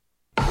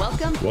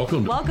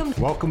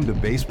Welcome to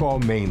Baseball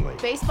Mainly.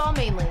 Baseball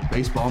Mainly.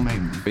 Baseball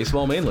Mainly.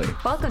 Baseball Mainly.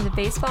 Welcome to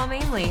Baseball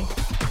Mainly.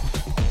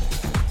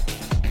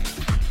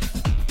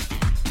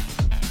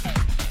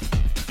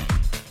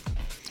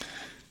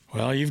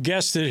 Well, you've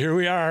guessed it. Here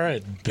we are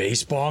at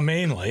Baseball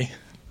Mainly.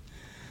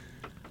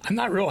 I'm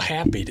not real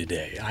happy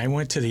today. I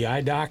went to the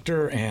eye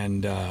doctor,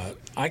 and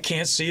I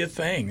can't see a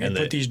thing. They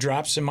put these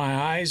drops in my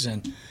eyes,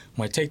 and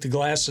when I take the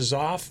glasses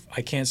off,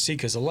 I can't see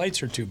because the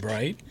lights are too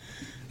bright.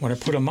 When I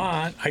put them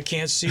on, I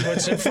can't see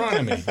what's in front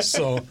of me.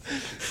 So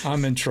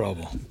I'm in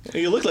trouble.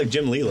 You look like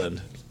Jim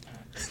Leland.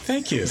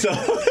 Thank you.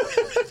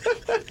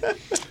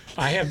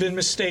 I have been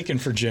mistaken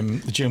for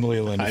Jim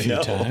Leland a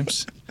few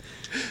times.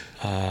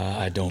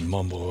 I don't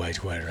mumble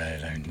quite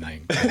right.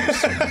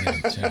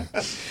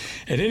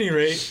 At any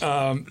rate,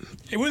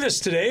 with us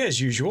today, as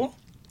usual,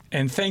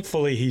 and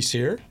thankfully he's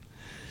here,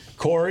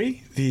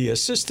 Corey, the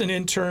assistant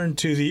intern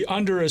to the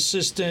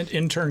under-assistant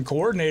intern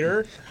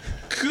coordinator,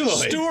 Good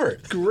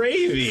Stuart.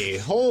 Gravy.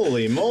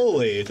 Holy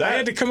moly. I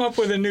had to come up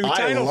with a new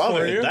title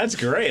for you. That's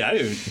great.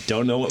 I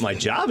don't know what my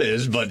job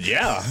is, but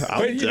yeah.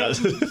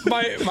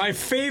 My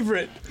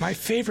favorite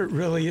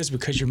really is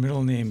because your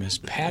middle name is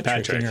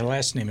Patrick and your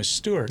last name is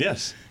Stewart.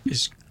 Yes.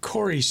 Is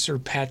Corey Sir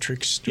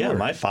Patrick Stewart. Yeah,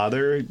 my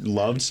father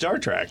loved Star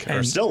Trek,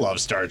 or still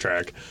loves Star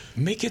Trek.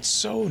 Make it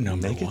so,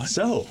 number one. Make it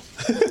so.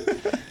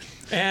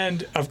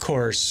 And, of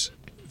course,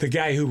 the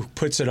guy who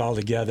puts it all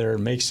together,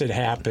 makes it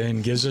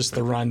happen, gives us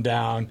the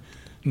rundown,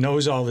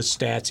 knows all the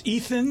stats,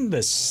 Ethan, the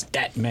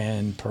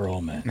Statman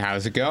Perlman.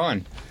 How's it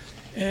going?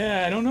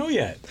 Yeah, I don't know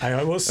yet.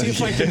 We'll see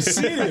if I can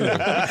see you.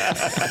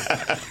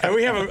 And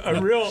we have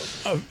a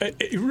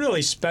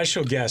really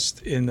special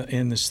guest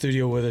in the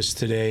studio with us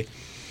today.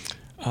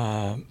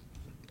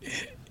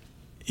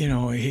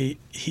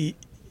 He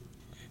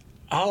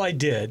all I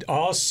did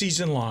all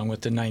season long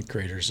with the ninth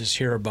graders is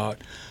hear about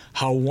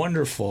how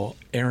wonderful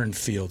Aaron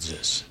Fields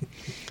is.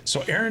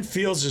 So Aaron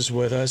Fields is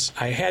with us.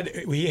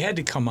 He had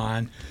to come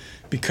on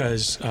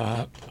because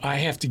I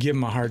have to give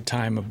him a hard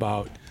time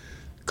about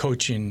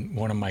coaching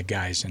one of my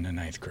guys in the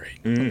ninth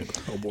grade.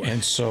 Oh boy!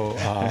 And so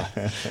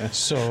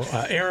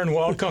Aaron,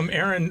 welcome.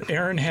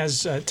 Aaron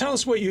has. Tell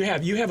us what you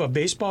have. You have a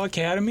baseball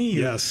academy.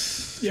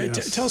 Yes.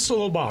 Tell us a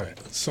little about it.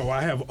 So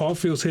I have All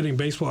Fields Hitting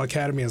Baseball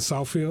Academy in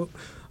Southfield.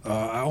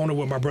 I own it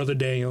with my brother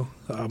Daniel.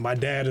 My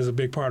dad is a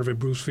big part of it,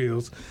 Bruce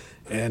Fields.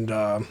 And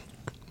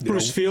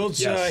Bruce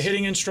Fields, yes.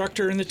 hitting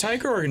instructor in the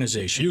Tiger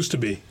organization. Used to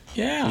be.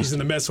 Yeah. He's in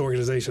the Mets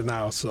organization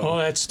now. So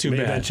that's too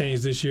maybe bad. That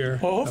changed this year.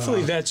 Well,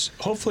 hopefully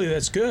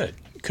that's good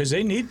because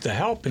they need the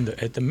help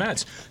at the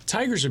Mets.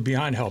 Tigers are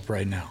beyond help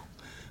right now.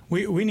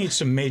 We need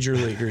some major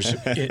leaguers.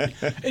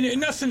 And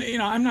nothing.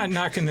 I'm not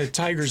knocking the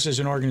Tigers as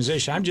an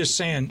organization. I'm just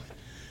saying.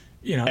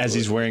 As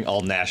he's wearing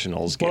all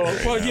Nationals gear.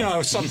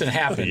 Well, something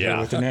happened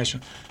with the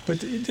National. But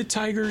the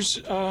Tigers,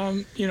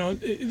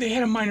 they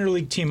had a minor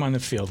league team on the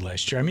field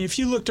last year. I mean, if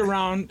you looked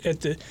around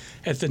at the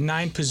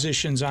 9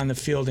 positions on the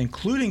field,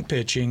 including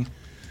pitching,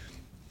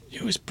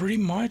 it was pretty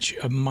much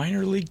a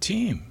minor league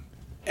team.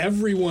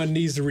 Everyone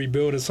needs to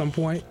rebuild at some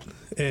point.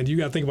 And you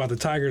got to think about the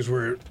Tigers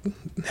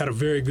had a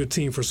very good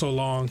team for so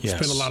long,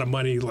 spent a lot of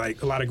money,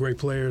 like a lot of great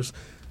players.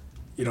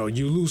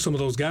 You lose some of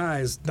those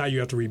guys, now you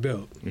have to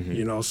rebuild.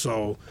 Mm-hmm.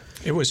 So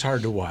it was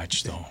hard to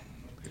watch, though.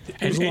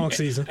 It was a long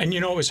season. And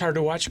it was hard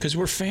to watch because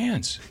we're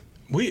fans.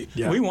 We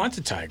want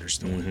the Tigers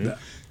to win. Mm-hmm.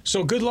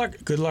 So good luck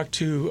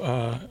to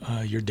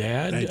your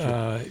dad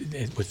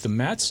with the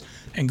Mets,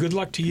 and good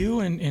luck to you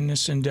in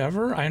this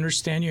endeavor. I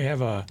understand you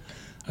have a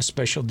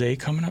special day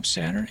coming up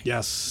Saturday.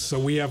 Yes. So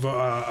we have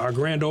our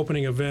grand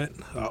opening event,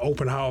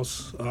 open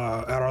house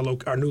at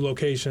our new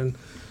location.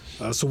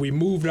 So we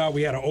moved out.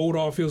 We had an old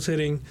All Fields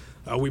Hitting.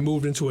 We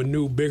moved into a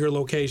new, bigger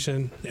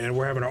location, and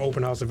we're having our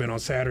open house event on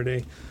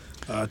Saturday,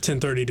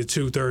 10:30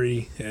 to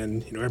 2:30,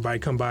 and everybody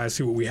come by and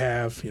see what we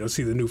have,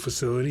 see the new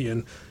facility,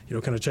 and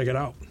kind of check it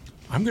out.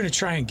 I'm going to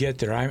try and get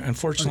there. I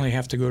unfortunately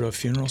have to go to a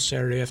funeral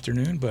Saturday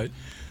afternoon, but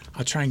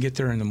I'll try and get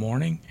there in the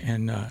morning,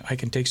 and I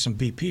can take some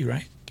BP,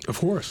 right? Of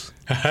course.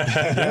 You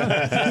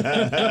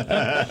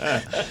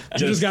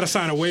just got to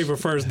sign a waiver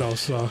first, though.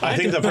 So I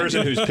think the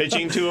person who's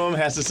pitching to him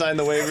has to sign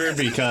the waiver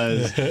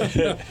because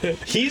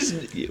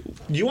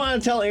You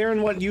want to tell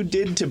Aaron what you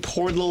did to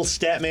poor little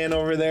Statman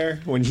over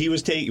there when you were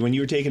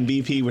taking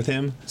BP with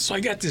him? So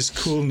I got this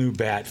cool new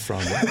bat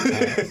from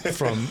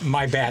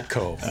My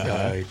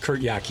Batco,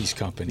 Kurt Yaki's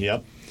company.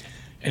 Yep.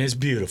 And it's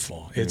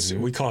beautiful.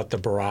 We call it the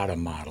Barada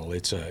model.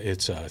 It's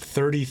a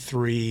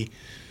 33.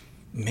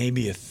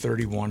 Maybe a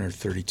 31 or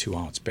 32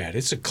 ounce bat.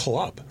 It's a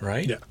club,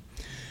 right? Yeah.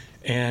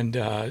 And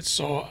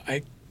so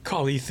I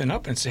call Ethan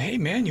up and say, hey,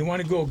 man, you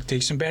want to go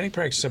take some batting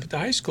practice up at the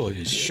high school?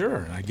 He says, sure.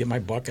 And I get my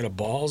bucket of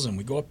balls, and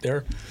we go up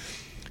there.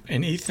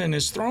 And Ethan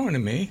is throwing to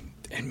me.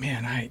 And,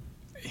 man,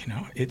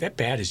 that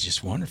bat is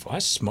just wonderful. I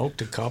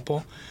smoked a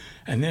couple.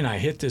 And then I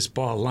hit this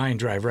ball, line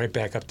drive right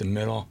back up the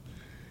middle.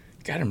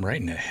 Got him right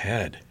in the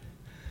head.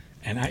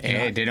 And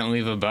it didn't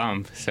leave a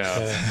bump, so.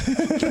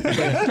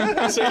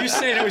 So you're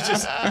saying it was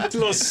just a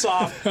little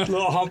soft,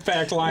 little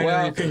humpback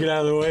liner you couldn't get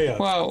out of the way of.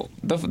 Well,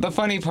 the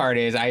funny part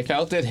is I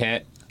felt it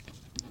hit,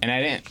 And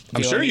I didn't.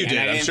 I'm feel sure any- you and did.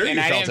 I I'm didn't- sure you and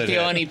I felt didn't it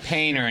feel hit. any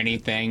pain or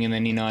anything. And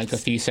then like a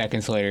few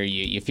seconds later,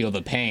 you feel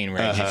the pain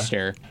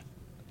register.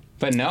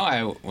 But no,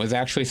 I was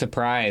actually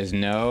surprised.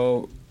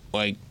 No,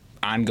 like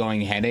ongoing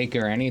headache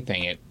or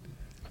anything. It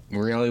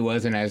really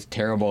wasn't as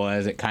terrible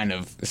as it kind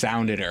of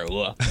sounded or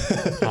looked.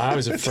 I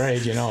was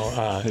afraid,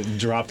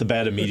 Drop the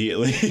bat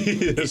immediately.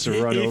 Just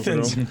run over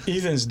him.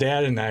 Ethan's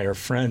dad and I are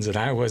friends, and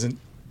I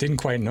didn't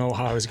quite know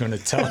how I was going to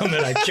tell him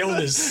that I killed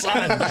his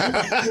son.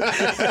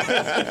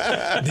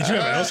 Did you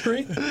have an L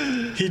screen?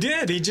 He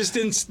did. He just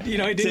didn't. He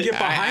didn't get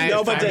behind.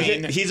 No, it. but I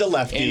mean, he's a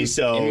lefty,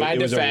 so in my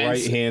it was defense-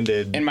 a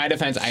right-handed. In my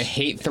defense, I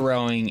hate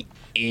throwing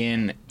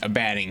in a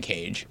batting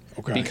cage.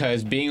 Okay.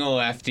 Because being a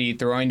lefty,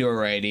 throwing to a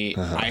righty,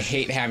 I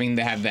hate having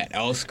to have that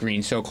L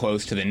screen so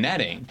close to the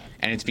netting.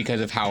 And it's because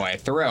of how I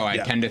throw. I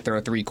tend to throw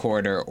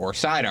three-quarter or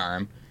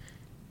sidearm.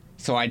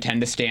 So I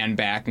tend to stand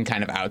back and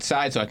kind of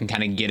outside so I can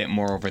kind of get it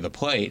more over the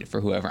plate for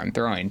whoever I'm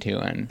throwing to.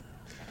 And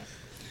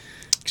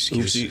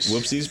Whoopsies,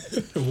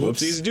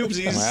 whoopsies,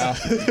 doopsies.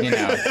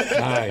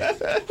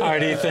 All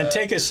right, Ethan,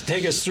 take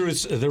us through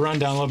the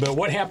rundown a little bit.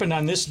 What happened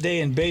on this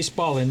day in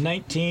baseball in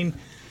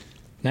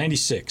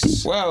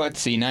 1996? Well, let's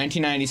see.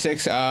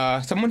 1996,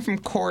 someone from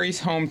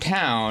Corey's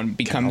hometown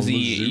becomes the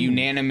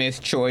unanimous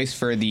choice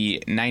for the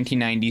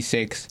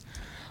 1996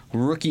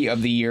 Rookie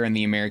of the Year in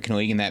the American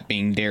League, and that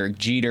being Derek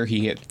Jeter.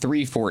 He hit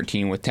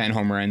 .314 with 10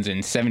 home runs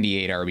and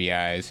 78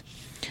 RBIs.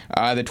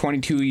 The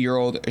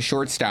 22-year-old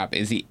shortstop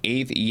is the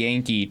 8th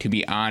Yankee to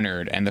be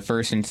honored, and the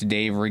first since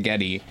Dave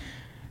Righetti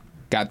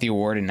got the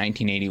award in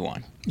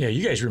 1981. Yeah,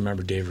 you guys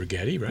remember Dave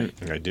Righetti, right?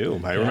 I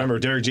do. I remember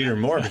Derek Jeter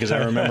more because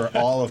I remember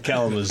all of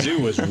Kalamazoo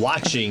was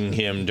watching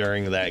him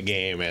during that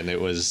game, and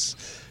it was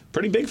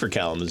pretty big for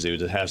Kalamazoo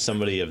to have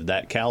somebody of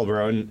that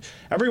caliber. And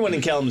everyone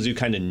in Kalamazoo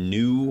kind of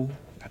knew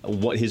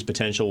what his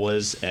potential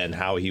was and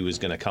how he was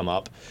going to come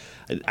up.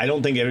 I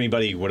don't think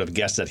anybody would have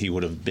guessed that he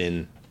would have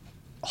been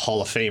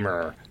Hall of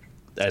Famer,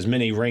 as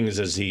many rings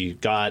as he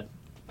got,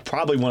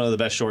 probably one of the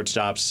best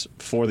shortstops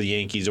for the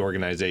Yankees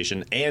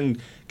organization,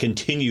 and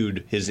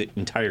continued his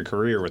entire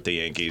career with the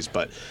Yankees.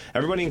 But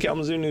everybody in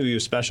Kalamazoo knew he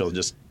was special,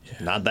 just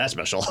not that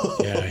special.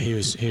 Yeah, he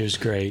was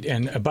great.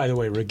 And by the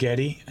way,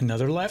 Righetti,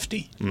 another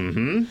lefty.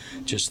 Mm-hmm.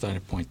 Just thought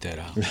I'd point that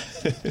out.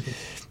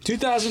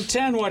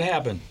 2010, what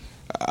happened?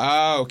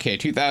 Okay,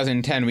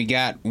 2010, we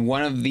got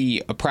one of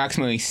the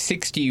approximately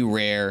 60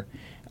 rare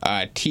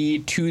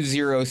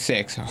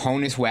T206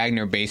 Honus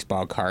Wagner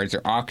baseball cards are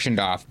auctioned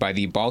off by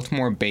the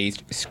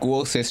Baltimore-based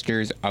School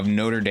Sisters of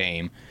Notre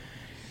Dame,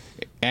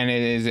 and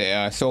it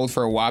is sold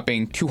for a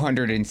whopping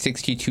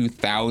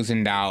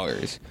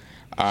 $262,000.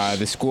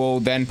 The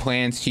school then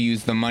plans to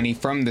use the money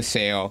from the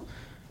sale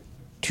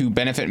to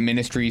benefit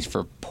ministries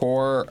for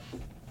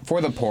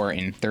the poor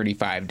in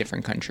 35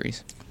 different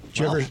countries.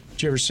 Did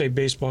you ever say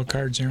baseball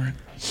cards, Aaron?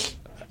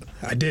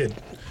 I did.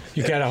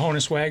 You got a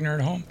Honus Wagner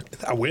at home?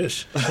 I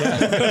wish.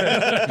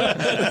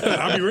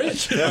 I'll be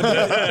rich.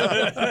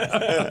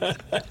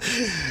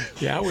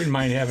 Yeah, I wouldn't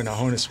mind having a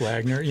Honus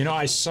Wagner.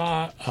 I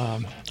saw,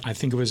 I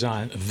think it was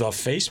on the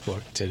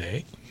Facebook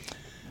today.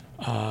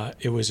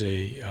 It was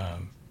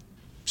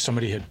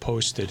somebody had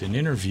posted an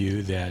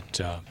interview that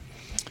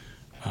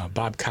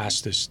Bob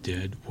Costas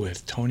did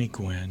with Tony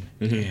Gwynn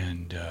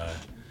and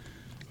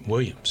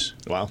Williams.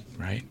 Wow.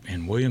 Right?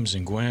 And Williams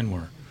and Gwynn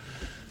were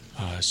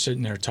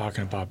sitting there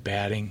talking about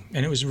batting,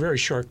 and it was a very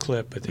short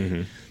clip, but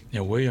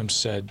Williams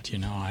said,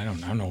 I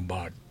don't know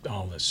about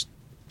all this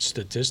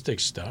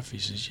statistics stuff. He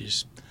says, you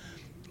just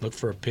look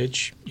for a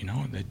pitch,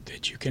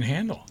 that you can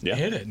handle. Yeah.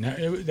 Hit it. Now,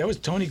 that was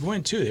Tony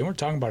Gwynn, too. They weren't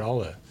talking about all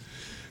the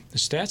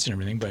stats and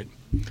everything,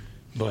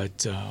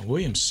 but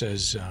Williams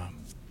says,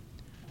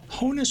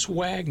 Honus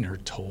Wagner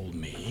told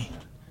me.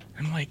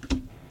 I'm like,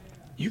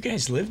 you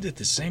guys lived at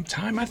the same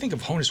time? I think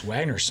of Honus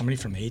Wagner as somebody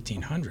from the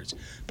 1800s.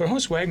 But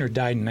Honus Wagner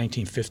died in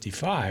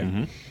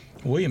 1955.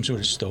 Williams would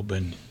have still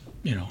been,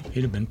 he'd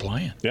have been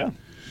playing. Yeah.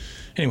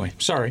 Anyway,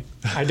 sorry.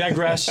 I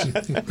digress.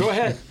 Go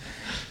ahead.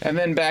 And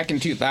then back in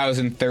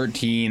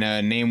 2013,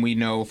 a name we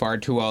know far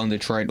too well in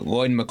Detroit,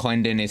 Lloyd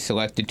McClendon is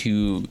selected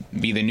to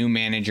be the new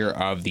manager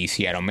of the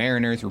Seattle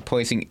Mariners,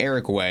 replacing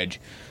Eric Wedge,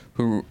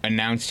 who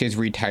announced his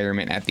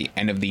retirement at the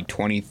end of the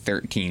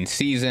 2013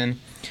 season.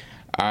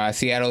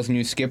 Seattle's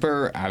new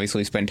skipper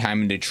obviously spent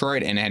time in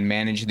Detroit and had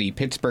managed the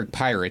Pittsburgh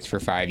Pirates for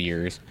 5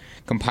 years,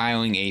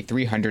 compiling a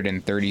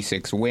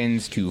 336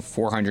 wins to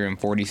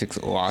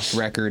 446 loss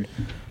record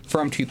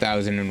from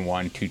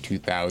 2001 to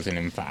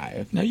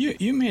 2005. Now,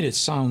 you made it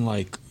sound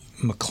like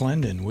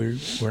McClendon,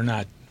 we're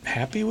not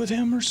happy with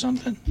him or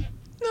something?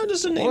 No,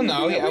 just a name. Well,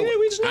 no, we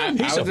just know him.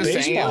 He's I a was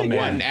just saying baseball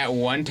man. at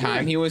one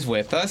time he was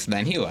with us,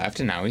 then he left,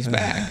 and now he's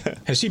back.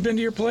 Has he been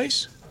to your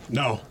place?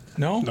 No.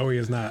 No? No, he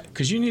is not.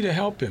 Because you need to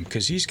help him,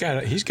 because he's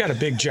got a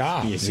big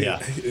job.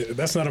 Yeah.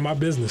 That's none of my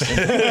business.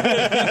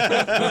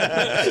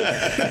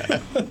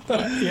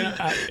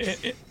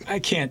 I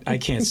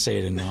can't say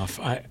it enough.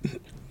 I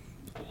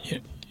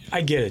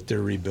get it,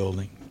 they're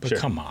rebuilding, but Sure.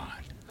 come on.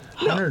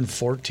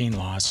 114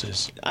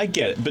 losses. I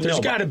get it, but There's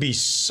got to be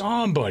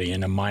somebody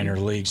in the minor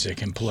leagues that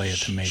can play at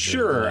the major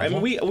Sure. level.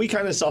 I mean, we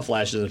kind of saw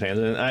flashes as fans,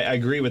 and I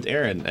agree with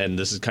Aaron. And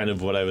this is kind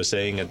of what I was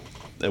saying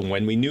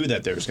when we knew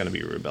that there was going to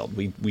be a rebuild.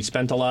 We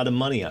spent a lot of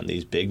money on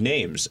these big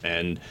names,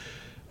 and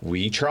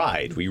we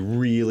tried. We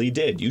really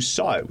did. You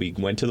saw it. We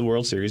went to the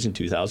World Series in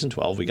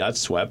 2012. We got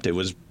swept. It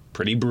was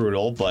pretty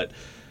brutal, but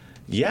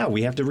yeah,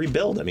 we have to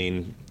rebuild. I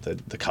mean, the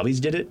Cubbies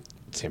did it.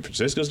 San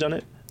Francisco's done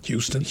it.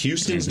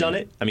 Houston's done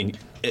it. I mean,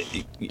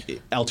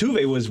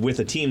 Altuve was with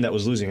a team that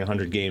was losing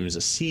 100 games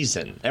a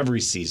season, every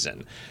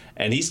season,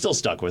 and he still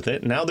stuck with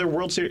it. Now they're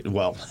World Series.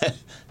 Well,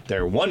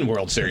 they're one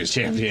World Series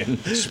champion.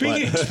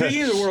 Speaking of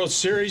the World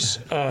Series,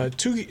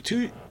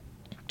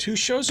 two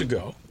shows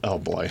ago, Oh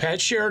boy.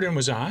 Pat Sheridan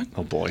was on.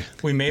 Oh boy.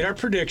 We made our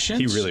predictions.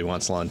 He really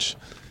wants lunch.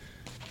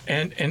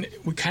 And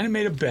we kind of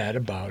made a bet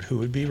about who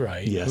would be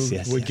right. Yes,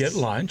 who would get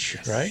lunch,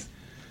 right?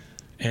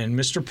 And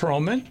Mr.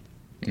 Perlman,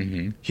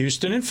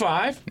 Houston in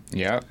 5.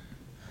 Yep.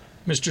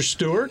 Mr.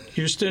 Stewart,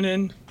 Houston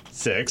in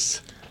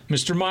 6.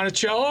 Mr.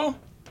 Monticello,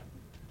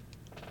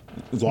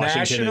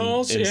 Washington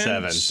Nationals in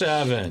in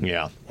 7.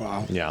 Yeah.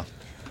 Wow. Yeah.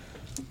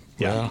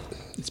 Yeah. Well,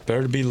 it's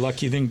better to be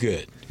lucky than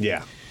good.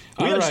 Yeah.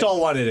 We All just right. all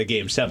wanted a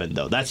Game 7,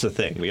 though. That's the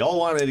thing. We all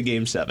wanted a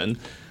Game 7.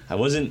 I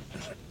wasn't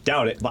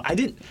doubt it, but I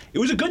didn't. It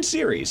was a good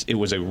series. It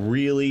was a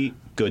really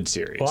good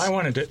series. Well, I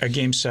wanted a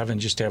Game 7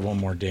 just to have one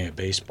more day of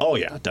baseball. Oh,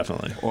 yeah,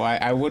 definitely. Well,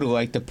 I would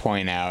like to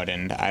point out,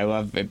 and I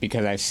love it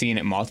because I've seen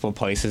it multiple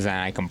places, and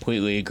I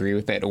completely agree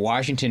with it.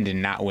 Washington did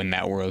not win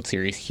that World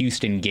Series.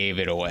 Houston gave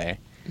it away.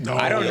 No.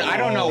 I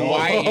don't know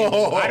why.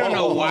 I don't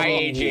know why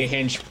AJ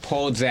Hinch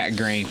pulled Zach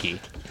Greinke.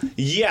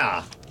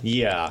 Yeah.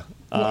 Yeah.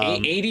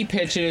 80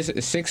 pitches,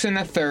 6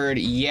 1/3.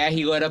 Yeah,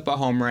 he let up a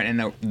home run,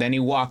 and then he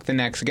walked the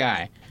next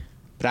guy.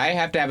 But I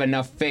have to have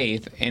enough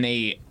faith in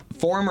a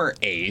former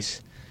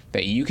ace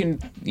that you can,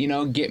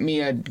 get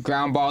me a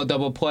ground ball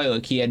double play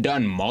like he had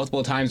done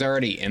multiple times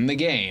already in the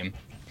game,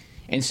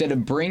 instead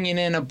of bringing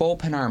in a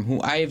bullpen arm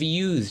who I have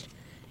used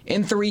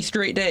in 3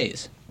 straight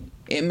days.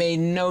 It made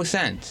no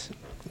sense.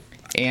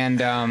 And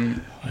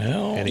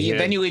Well,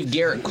 then you leave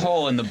Garrett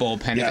Cole in the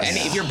bullpen.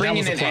 Yes. If you're That bringing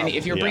was the in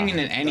problem. bringing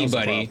in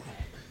anybody, problem.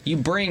 you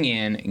bring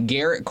in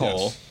Garrett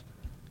Cole. Yes.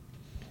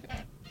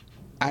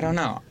 I don't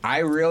know. I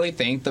really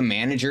think the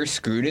manager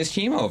screwed his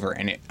team over,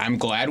 and I'm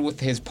glad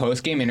with his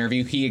post-game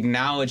interview he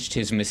acknowledged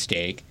his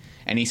mistake,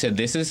 and he said,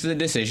 "This is the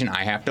decision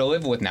I have to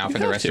live with now for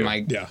the have rest to. of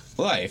my Yeah.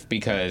 life,"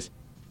 because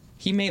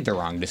he made the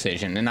wrong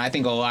decision, and I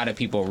think a lot of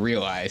people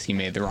realize he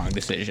made the wrong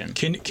decision.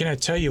 Can I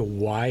tell you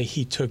why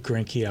he took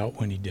Greinke out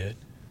when he did?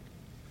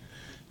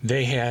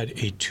 They had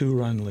a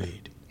 2-run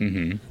lead.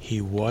 Mm-hmm. He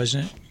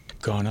wasn't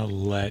gonna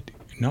let.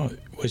 No,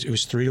 it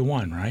was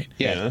 3-1, right?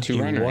 Yeah, He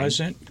 2-run running.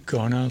 wasn't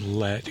gonna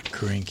let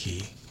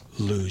Greinke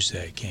lose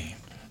that game.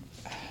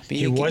 But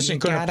He you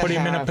wasn't going to gotta put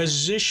him in a have-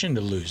 position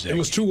to lose that. It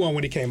was game. 2-1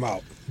 when he came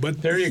out.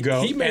 But There you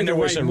go. He made And the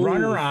there was right a move.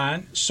 runner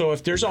on. So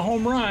if there's a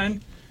home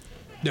run,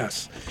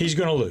 Yes. he's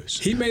going to lose.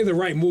 He made the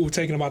right move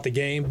taking him out the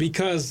game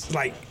because,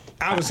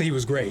 obviously he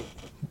was great,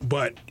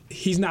 but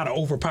he's not an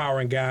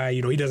overpowering guy.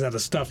 He doesn't have the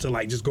stuff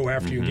to, just go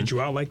after you and get you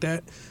out like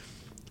that.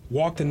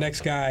 Walk the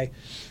next guy.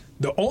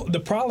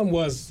 The problem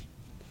was,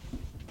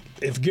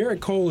 if Garrett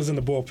Cole is in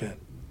the bullpen,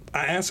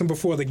 I asked him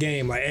before the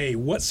game, hey,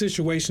 what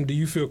situation do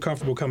you feel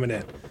comfortable coming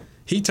in?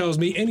 He tells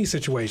me any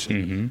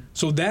situation.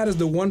 So that is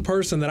the one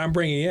person that I'm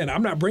bringing in.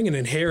 I'm not bringing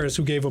in Harris,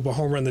 who gave up a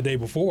home run the day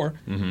before.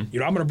 I'm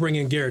going to bring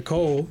in Garrett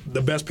Cole,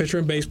 the best pitcher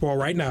in baseball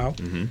right now.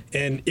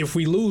 And if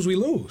we lose, we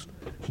lose.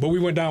 But we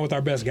went down with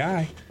our best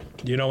guy.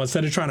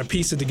 Instead of trying to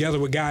piece it together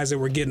with guys that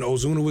were getting,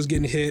 Ozuna was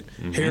getting hit,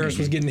 Harris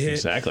was getting hit.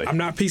 Exactly. I'm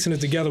not piecing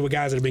it together with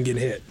guys that have been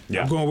getting hit.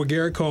 Yeah. I'm going with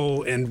Garrett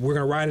Cole, and we're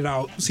going to ride it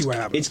out, see what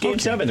happens. It's Game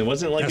 7. It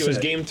wasn't like That's it was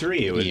it. Game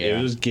 3. It was Yeah.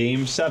 it was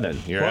Game 7.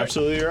 You're Well,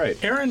 absolutely right.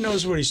 Aaron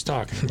knows what he's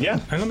talking about.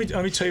 Yeah. And let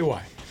me tell you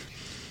why.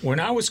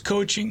 When I was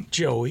coaching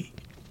Joey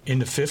in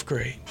the 5th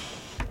grade,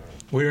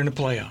 we were in the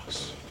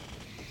playoffs.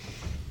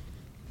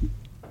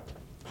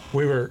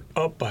 We were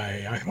up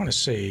by, I want to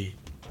say,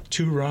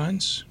 2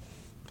 runs.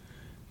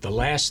 The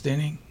last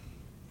inning,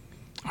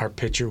 our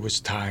pitcher was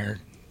tired.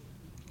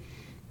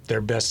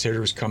 Their best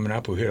hitter was coming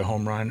up, who hit a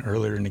home run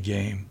earlier in the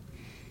game.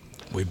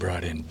 We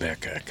brought in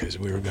Becca because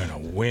we were going to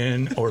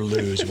win or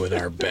lose with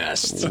our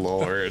best.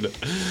 Lord.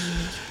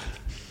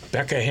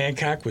 Becca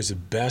Hancock was the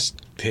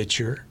best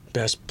pitcher,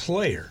 best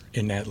player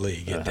in that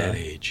league at that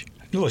age.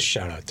 A little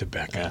shout out to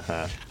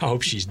Becca. I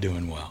hope she's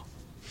doing well.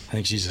 I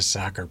think she's a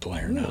soccer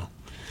player now,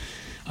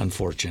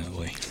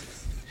 unfortunately.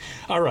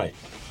 All right.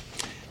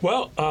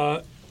 Well,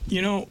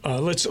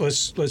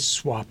 let's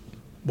swap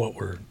what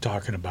we're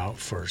talking about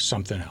for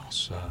something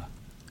else.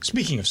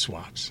 Speaking of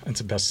swaps, that's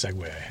the best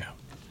segue I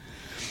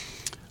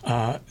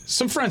have.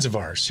 Some friends of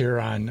ours here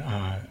on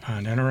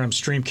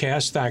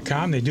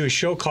NRMStreamcast.com, they do a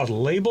show called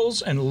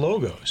Labels and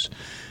Logos.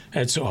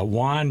 It's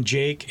Juan,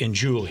 Jake, and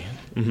Julian.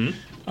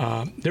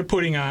 They're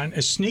putting on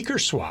a sneaker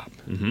swap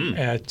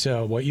at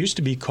what used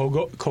to be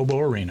Cobo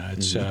Arena.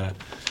 It's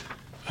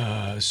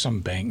some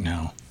bank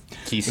now.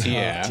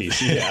 TCF.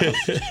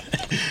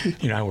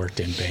 TCF. You know, I worked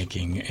in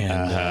banking,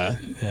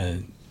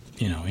 and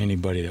you know,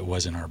 anybody that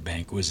wasn't our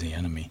bank was the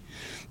enemy.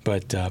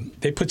 But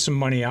they put some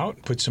money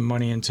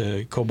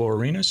into Cobo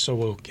Arena, so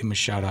we'll give them a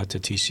shout out to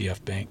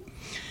TCF Bank.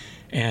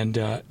 And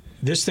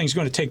this thing's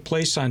going to take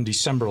place on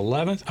December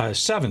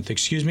 7th,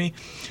 excuse me.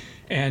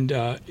 And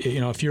you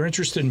know, if you're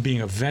interested in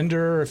being a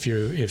vendor, if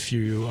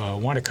you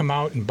want to come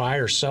out and buy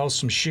or sell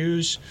some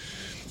shoes,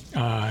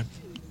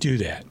 do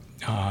that.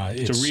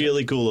 It's a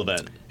really cool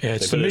event.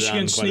 It's the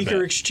Michigan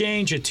Sneaker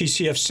Exchange at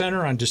TCF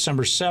Center on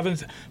December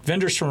 7th.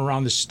 Vendors from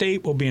around the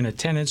state will be in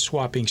attendance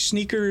swapping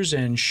sneakers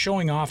and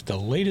showing off the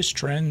latest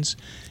trends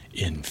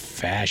in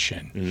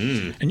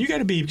fashion. And you got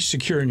to be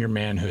secure in your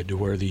manhood to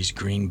wear these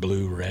green,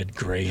 blue, red,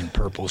 gray, and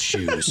purple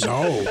shoes.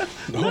 No.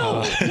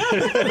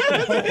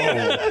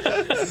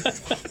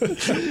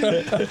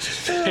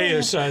 Hey,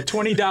 it's a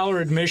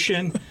 $20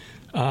 admission.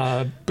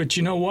 But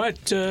you know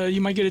what? You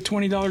might get a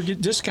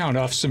 $20 discount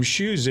off some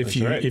shoes if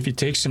you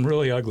take some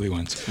really ugly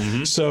ones.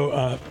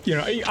 So you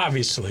know,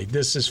 obviously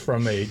this is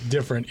from a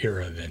different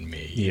era than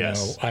me. You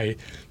know,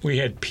 we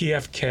had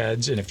PF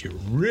Keds, and if you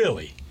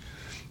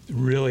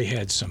really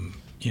had some,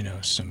 you know,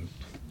 some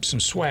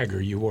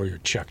swagger, you wore your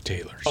Chuck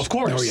Taylors. Of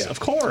course,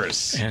 of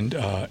course. And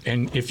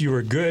if you were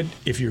a good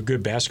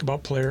basketball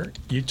player,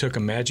 you took a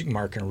magic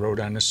marker and wrote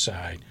on the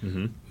side,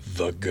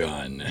 "The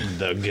Gun."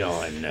 The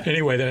Gun.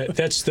 Anyway,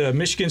 that's the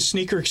Michigan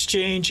Sneaker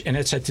Exchange, and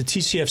it's at the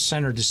TCF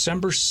Center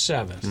December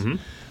 7th.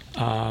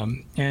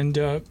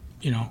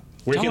 You know,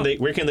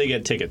 where can they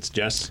get tickets,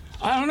 Jess?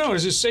 I don't know.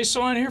 Does it say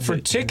so on here? For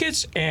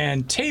tickets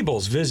and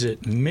tables,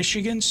 visit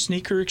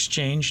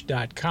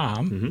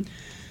MichiganSneakerExchange.com.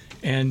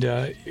 And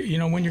you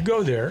know, when you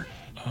go there,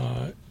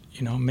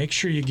 you know, make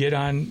sure you get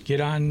on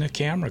the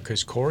camera,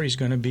 because Corey's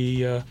going to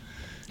be filming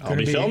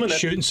it.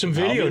 Shooting some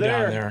video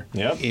down there.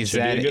 Yep. Is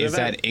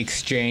that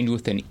exchange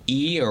with an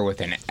E or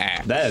with an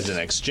X? That is an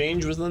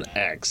exchange with an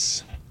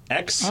X.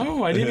 X.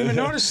 Oh, I didn't even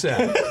notice that.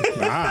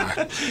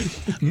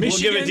 We'll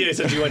give it to you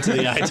since you went to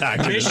the eye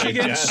doctor.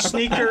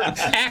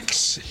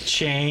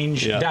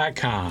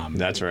 MichiganSneakerExchange.com.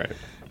 That's right.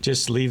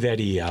 Just leave that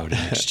E out in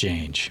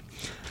exchange.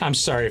 I'm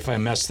sorry if I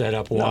messed that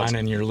up, Juan,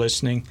 and you're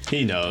listening.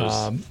 He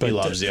knows. But he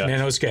loves you. Man,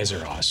 those guys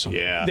are awesome.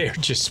 Yeah. They're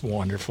just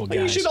wonderful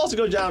guys. You should also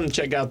go down and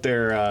check out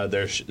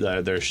their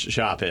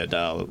shop at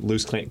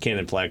Loose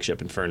Cannon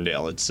Flagship in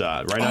Ferndale. It's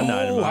right on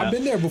 9. I've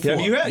been there before.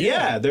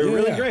 Yeah, they're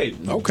really great.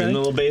 Okay. It's in the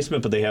little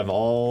basement, but they have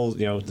all,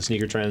 you know, the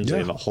sneaker trends. They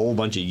have a whole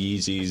bunch of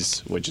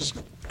Yeezys, which is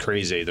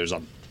crazy. There's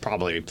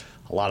probably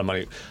a lot of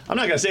money. I'm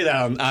not going to say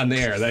that on the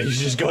air. That you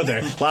should just go there.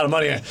 A lot of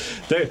money.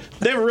 They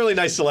have a really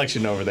nice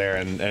selection over there,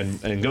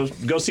 and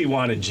go see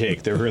Juan and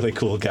Jake. They're really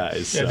cool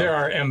guys. Yeah, so. they're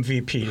our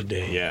MVP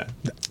today. Yeah,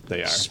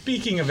 they are.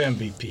 Speaking of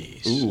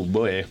MVPs, Ooh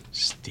boy,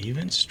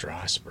 Steven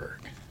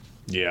Strasburg.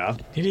 Yeah.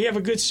 Did he have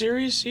a good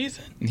series,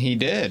 Ethan? He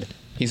did.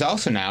 He's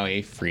also now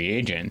a free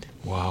agent.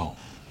 Wow,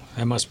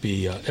 that must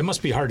be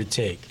hard to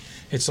take.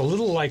 It's a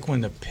little like when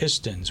the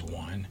Pistons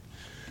won,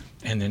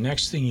 and the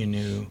next thing you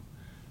knew,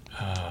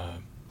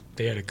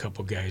 they had a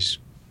couple guys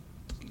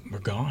were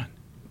gone.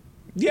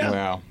 Yeah.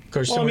 Well, Of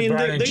course, Well, I mean,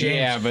 brought in they- James,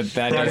 yeah, but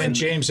that brought in doesn't.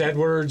 James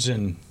Edwards,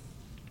 and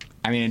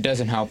I mean, it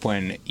doesn't help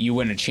when you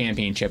win a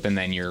championship and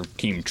then your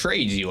team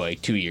trades you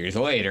like 2 years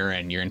later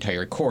and your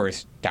entire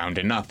course down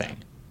to nothing.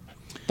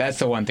 That's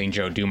the one thing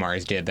Joe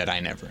Dumars did that I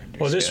never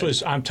understood. well, this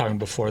was I'm talking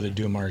before the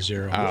Dumars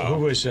era. Oh.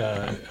 Who was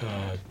Mahorn?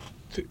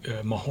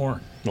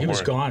 He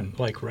was Mahorn. gone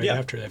like right Yeah.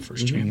 after that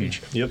first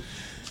championship. Yep.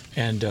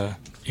 And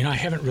you know, I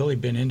haven't really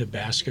been into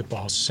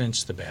basketball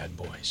since the Bad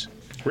Boys.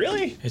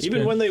 Really? It's Even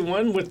been- when they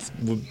won with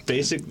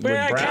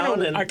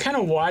Brown and I kind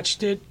of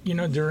watched it, you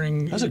know,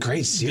 during was a great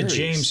the series.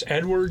 James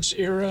Edwards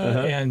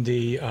era and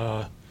the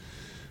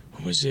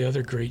who was the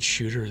other great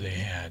shooter they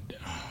had?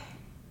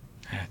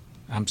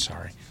 I'm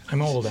sorry,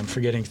 I'm old. I'm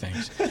forgetting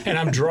things, and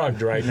I'm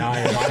drugged right now.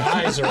 And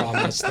my eyes are all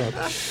messed up.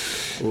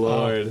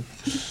 Lord.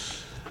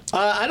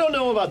 I don't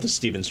know about the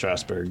Steven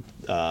Strasburg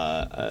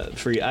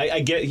free. I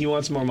get he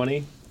wants more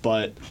money,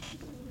 but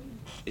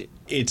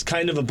it's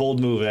kind of a bold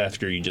move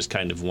after you just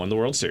kind of won the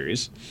World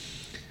Series.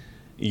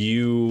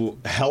 You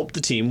helped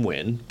the team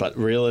win, but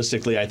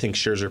realistically, I think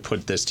Scherzer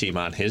put this team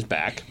on his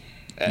back.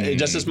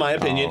 Just as my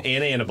opinion,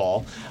 and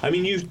Anibal. I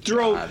mean, you get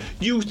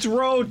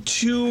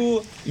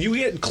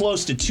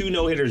close to 2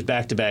 no-hitters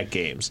back-to-back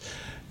games.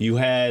 You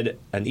had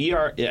an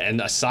ERA and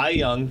a Cy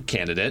Young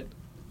candidate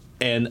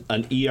and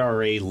an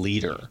ERA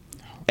leader,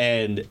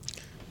 and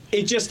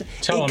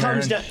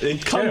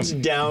it comes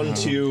down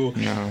to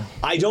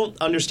I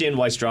don't understand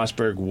why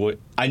Strasburg would.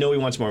 I know he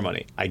wants more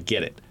money. I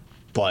get it,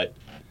 but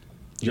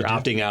you're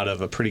opting out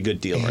of a pretty good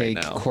deal Hey, right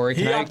now. Corey,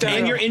 He opted out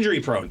And you're injury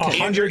prone.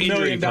 $100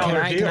 million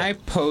can I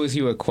pose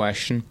you a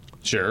question?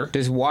 Sure.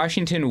 Does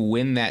Washington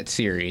win that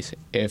series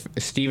if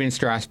Steven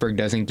Strasburg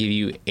doesn't give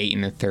you 8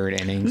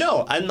 1/3 innings?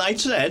 No, and I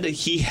said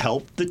he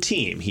helped the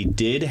team. He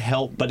did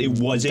help, but it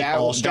wasn't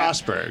all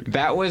Strasburg.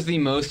 That was the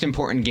most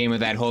important game of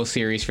that whole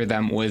series for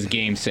them was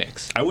Game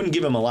 6. I wouldn't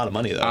give him a lot of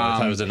money, though, if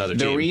I was another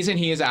The team. reason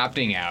he is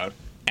opting out,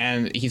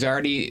 and he's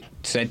already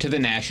said to the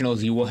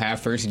Nationals, "You will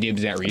have first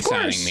dibs at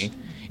re-signing me,"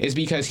 is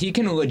because he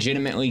can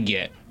legitimately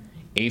get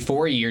a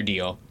 4-year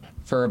deal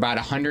for about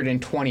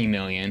 $120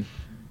 million.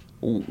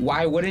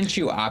 Why wouldn't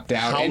you opt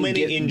out? How and many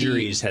get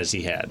injuries has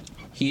he had?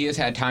 He has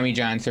had Tommy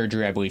John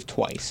surgery, I believe,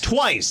 twice.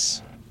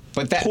 Twice.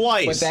 But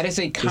that is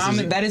a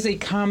common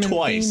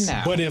theme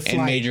now But if, in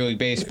like- Major League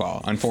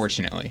Baseball,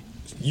 unfortunately.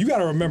 You got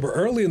to remember,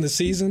 early in the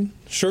season,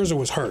 Scherzer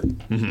was hurt.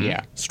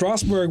 Yeah.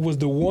 Strasburg was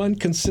the one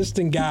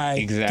consistent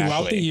guy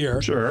throughout the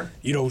year. Sure.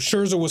 You know,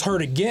 Scherzer was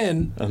hurt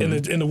again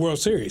in the World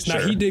Series. Now,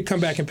 Sure. he did come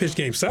back and pitch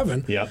Game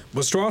 7. Yep.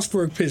 But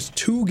Strasburg pitched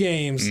 2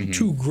 games,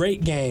 2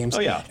 great games. Oh,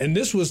 yeah. And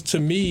this was, to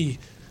me,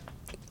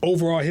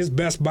 overall his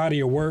best body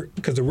of work,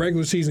 because the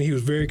regular season he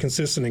was very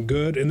consistent and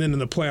good, and then in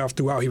the playoffs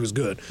throughout he was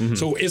good.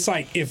 So it's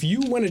like, if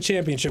you win a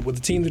championship with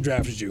the team that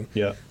drafted you,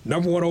 Yeah.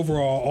 number 1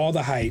 overall, all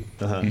the hype,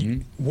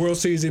 World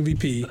Series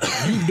MVP,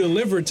 you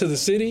delivered to the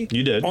city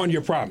You did. on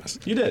your promise.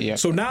 You did. Yeah.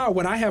 So now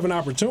when I have an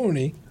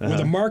opportunity where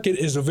the market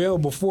is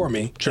available for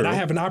me, True. and I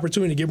have an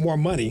opportunity to get more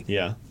money,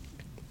 Yeah.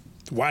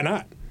 why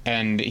not?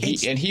 And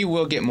he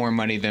will get more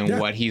money than Yeah.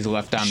 what he's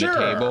left on Sure.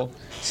 the table.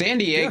 San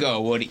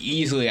Diego would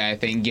easily, I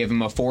think, give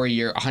him a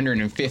 4-year,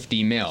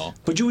 $150 million.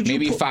 Would you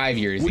maybe put, 5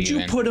 years Would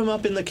even. you put him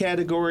up in the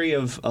category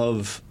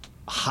of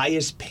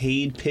highest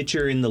paid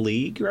pitcher in the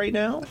league right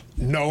now?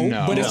 No,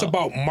 No. but it's No.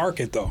 about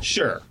market though.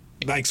 Sure.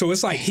 Like, so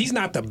it's like he's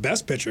not the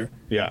best pitcher,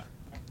 Yeah.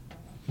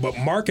 but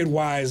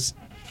market-wise,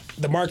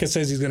 the market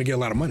says he's going to get a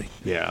lot of money.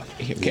 Yeah.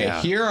 Okay,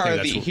 Yeah. here I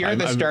are think the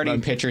that's- starting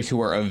I'm- pitchers who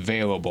are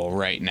available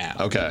right now.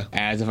 Okay.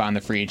 As of on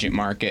the free agent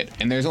market,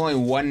 and there's only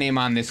one name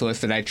on this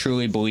list that I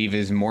truly believe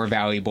is more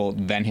valuable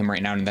than him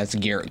right now, and that's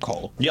Garrett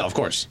Cole. Yeah, of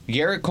course.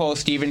 Garrett Cole,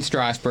 Steven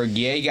Strasburg.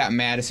 Yeah, you got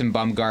Madison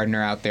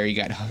Bumgarner out there. You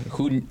got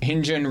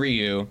Hyun-Jin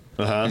Ryu,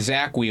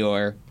 Zach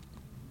Wheeler.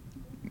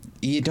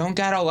 You don't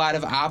got a lot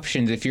of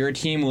options. If you're a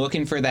team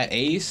looking for that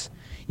ace,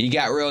 you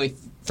got really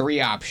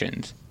 3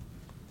 options.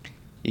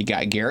 You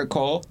got Garrett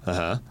Cole,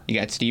 you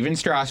got Steven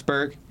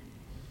Strasburg,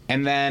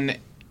 and then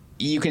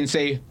you can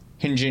say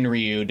Hyun-Jin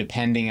Ryu,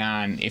 depending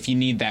on if you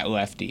need that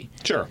lefty.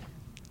 Sure.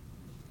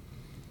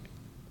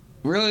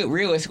 Really,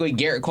 realistically,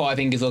 Garrett Cole, I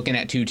think, is looking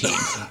at 2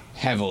 teams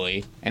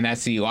heavily, and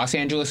that's the Los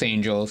Angeles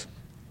Angels,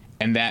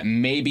 and that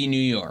may be New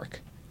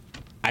York.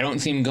 I don't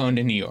see him going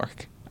to New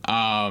York.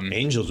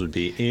 Angels would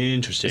be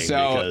interesting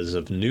So- because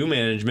of new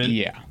management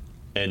Yeah.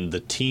 and the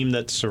team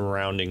that's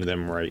surrounding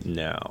them right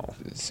now.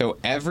 So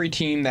every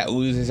team that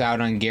loses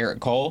out on Garrett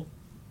Cole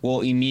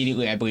will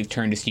immediately, I believe,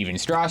 turn to Steven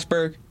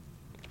Strasburg,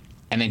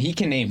 and then he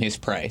can name his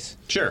price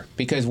Sure.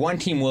 because one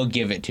team will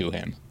give it to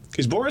him.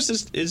 Is Boris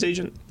his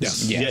agent?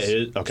 Yes. Yes. Yeah, it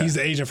is? Okay. He's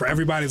the agent for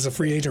everybody. It's a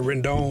free agent.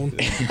 Rendon,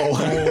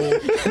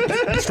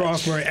 Cole,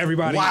 Strasburg,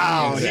 everybody.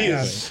 Wow,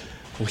 Yeah.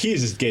 he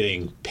is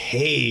getting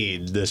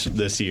paid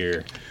this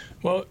year.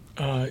 Well,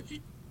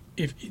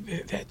 if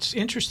that's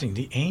interesting.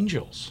 The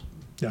Angels,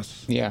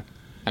 Yes. Yeah.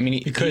 I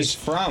mean, Because- he's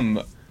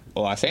from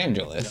Los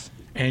Angeles.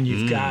 and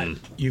you've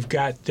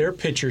got their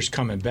pitchers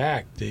coming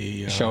back.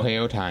 The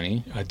Shohei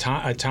Ohtani.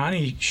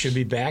 Ohtani should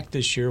be back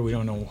this year. We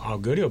don't know how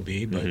good he'll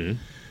be, but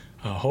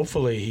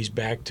hopefully he's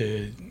back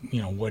to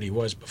what he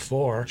was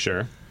before.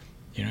 Sure.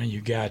 You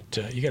got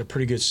a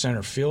pretty good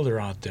center fielder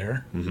out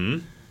there. Mm-hmm.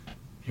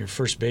 Your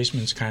first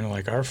baseman's kind of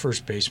like our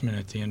first baseman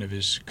at the end of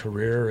his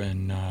career,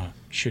 and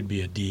should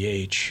be a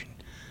DH.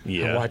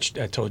 Yeah. I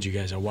told you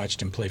guys I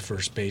watched him play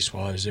first base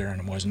while I was there,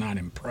 and was not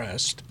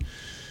impressed.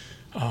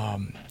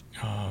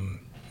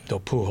 Though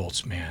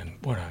Pujols, man,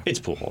 It's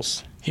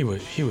Pujols. he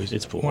was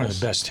It's Pujols. one of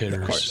the best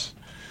hitters. Of course.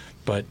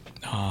 But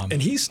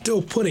And he's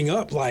still putting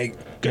up like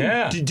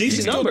yeah, Decent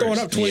he's still numbers. throwing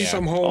up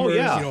 20-some homers.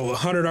 yeah.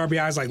 100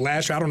 RBIs like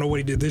last year. I don't know what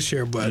he did this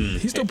year, but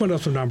he's still putting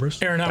up some numbers.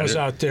 Aaron, I was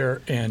out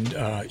there, and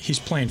he's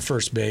playing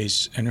first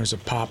base, and there was a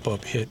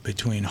pop-up hit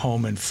between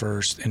home and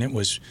first, and it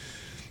was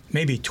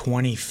maybe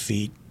 20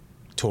 feet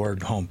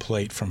toward home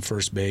plate from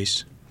first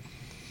base.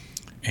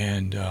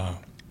 And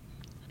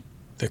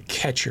the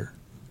catcher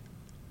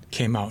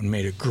came out and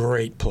made a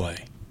great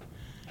play.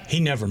 He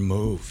never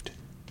moved.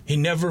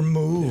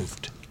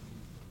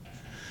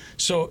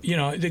 So,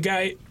 the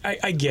guy,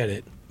 I get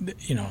it.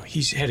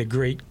 He's had a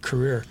great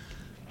career,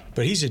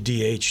 but he's a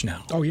DH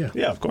now. Oh, yeah.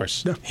 Yeah, of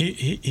course. Yeah.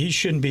 He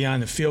shouldn't be on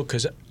the field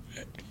because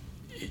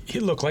he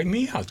looked like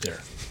me out there.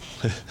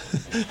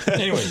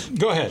 Anyway,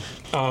 go ahead.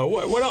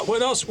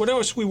 What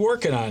else we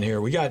working on here?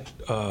 We got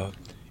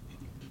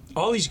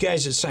all these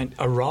guys that signed.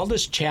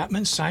 Aroldis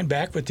Chapman signed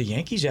back with the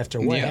Yankees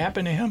after what Yeah.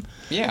 happened to him.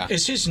 Yeah.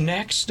 Is his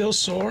neck still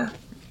sore?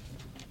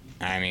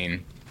 I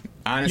mean,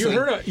 honestly. You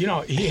heard,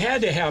 he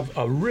had to have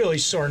a really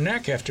sore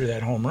neck after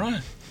that home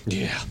run.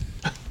 Yeah.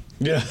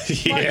 Yeah.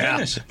 My Yeah.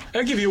 goodness,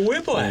 that'll give you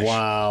whiplash.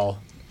 Wow.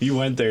 You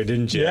went there,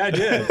 didn't you? Yeah, I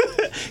did.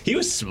 He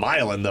was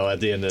smiling though at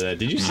the end of that.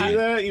 Did you see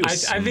that? He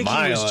was I think he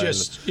was smiling.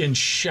 just in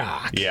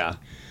shock. Yeah.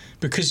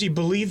 Because he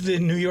believed the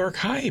New York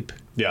hype.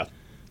 Yeah.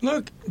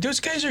 Look, those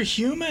guys are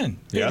human.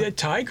 Yeah. The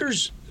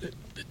Tigers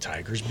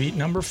beat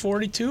number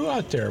 42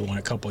 out there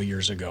a couple of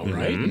years ago,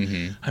 right?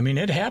 Mm-hmm. I mean,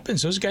 it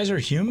happens. Those guys are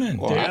human.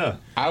 Well, Yeah.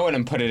 I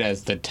wouldn't put it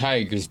as the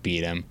Tigers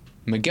beat him.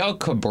 Miguel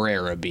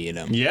Cabrera beat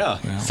him.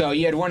 Yeah. So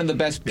you had one of the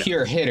best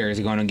pure hitters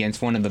going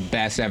against one of the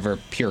best ever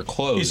pure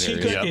closers.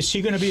 Is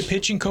he going to be a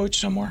pitching coach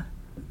somewhere?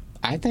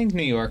 I think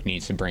New York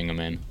needs to bring him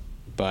in,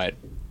 but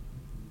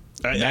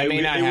that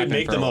may not it would happen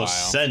make for the a most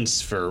while.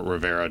 sense for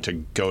Rivera to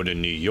go to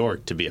New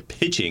York to be a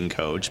pitching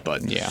coach,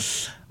 but Yeah.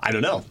 I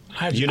don't know.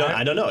 I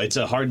don't know. It's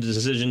a hard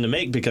decision to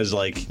make because,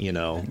 like, you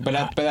know. But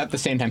at the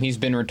same time, he's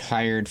been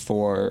retired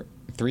for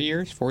 4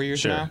 years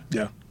Sure. now.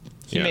 Yeah.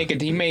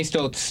 He may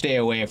still stay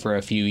away for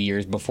a few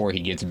years before he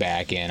gets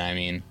back in. I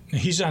mean,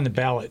 He's on the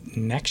ballot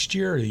next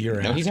year or the year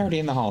after? no, he's already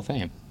in the Hall of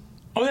Fame.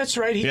 Oh, that's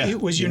right. He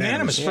was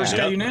unanimous. First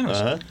guy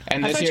unanimous.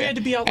 And I this thought year, you had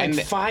to be out like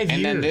 5 years.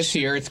 And then this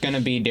year it's going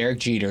to be Derek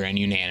Jeter and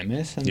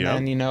unanimous. And Yeah.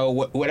 then,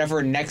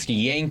 whatever next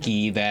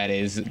Yankee that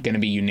is going to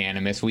be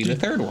unanimous will be the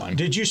third one.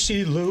 Did you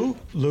see Lou?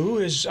 Lou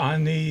is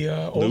on the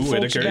old Lou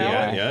folks Whitaker,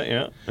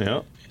 ballot.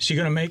 yeah. Is he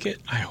going to make it?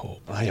 I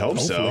hope. I hope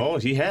so.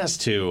 He has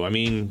to. I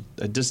mean,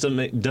 it just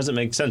doesn't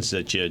make sense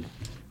that you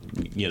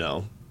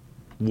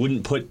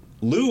wouldn't put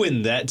Lou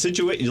in that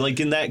situation,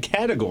 like in that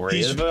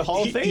category of a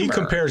Hall of Famer. He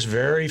compares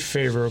very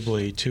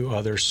favorably to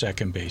other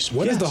second basemen.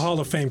 What is the Hall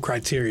of Fame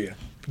criteria?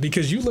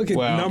 Because you look at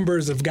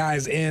numbers of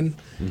guys in,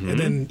 and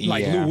then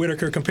like Lou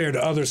Whitaker compared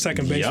to other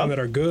second basemen that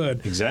are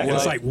good. Exactly.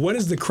 It's like, what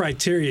is the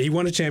criteria? He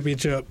won a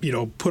championship,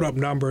 put up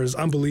numbers,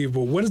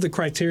 unbelievable. What is the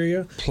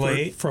criteria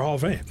for Hall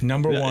of Fame?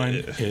 Number one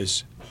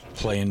is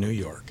play in New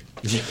York.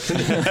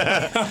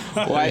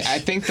 Well, I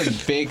think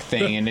the big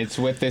thing, and it's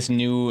with this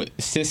new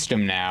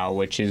system now,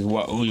 which is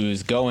what Lou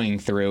is going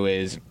through,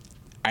 is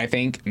I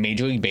think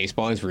Major League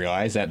Baseball has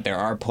realized that there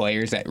are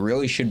players that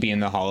really should be in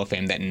the Hall of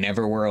Fame that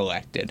never were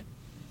elected.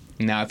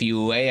 Now, if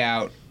you lay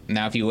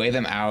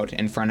them out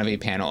in front of a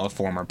panel of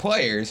former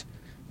players,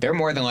 they're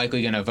more than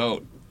likely going to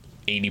vote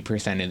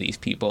 80% of these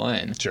people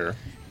in. Sure.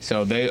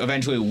 So they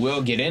eventually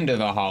will get into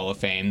the Hall of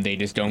Fame. They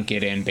just don't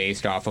get in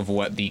based off of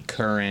what the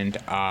current,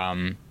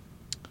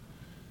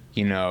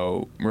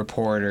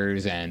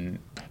 reporters and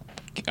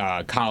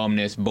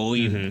columnists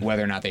believe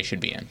whether or not they should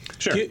be in.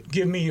 Sure.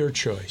 Give me your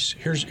choice.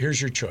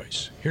 Here's your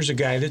choice. Here's a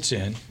guy that's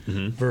in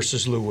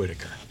versus Lou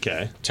Whitaker.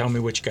 Okay. Tell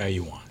me which guy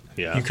you want.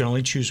 Yeah. You can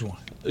only choose one.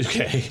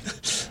 Okay.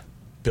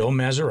 Bill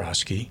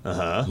Mazeroski,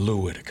 Lou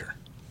Whitaker.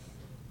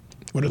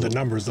 What are the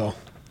numbers, though?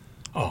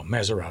 Oh,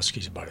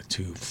 Mazeroski's about a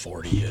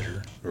 240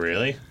 hitter.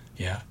 Really?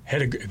 Yeah.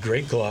 Had a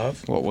great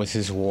glove. What was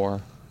his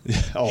WAR?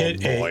 Oh,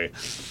 boy.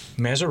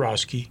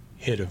 Mazeroski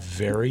hit a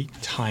very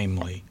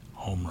timely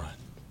home run.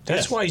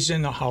 That's why he's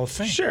in the Hall of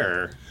Fame.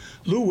 Sure.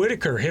 Lou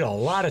Whitaker hit a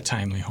lot of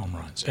timely home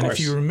runs. And if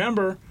you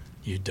remember,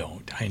 you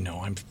don't. I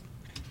know.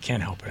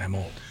 Can't help it. I'm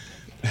old.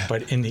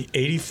 But in the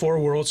 84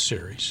 World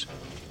Series,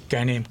 a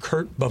guy named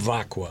Kurt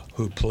Bavacqua,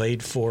 who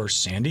played for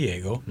San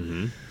Diego,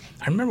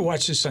 I remember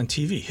watching this on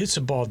TV. Hits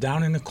a ball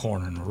down in the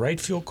corner, in the right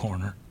field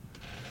corner.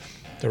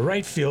 The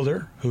right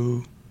fielder,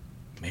 who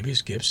maybe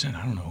it's Gibson,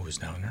 I don't know who's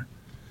down there,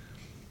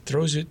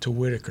 throws it to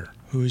Whitaker,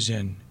 who's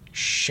in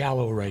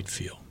shallow right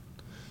field.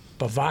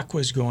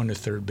 Bavacqua's going to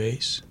third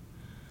base.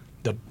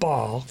 The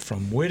ball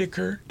from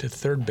Whitaker to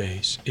third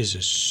base is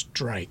a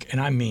strike.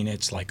 And I mean,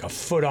 it's like a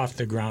foot off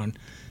the ground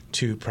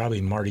to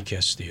probably Marty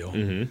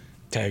Castillo.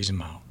 Tags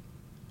him out.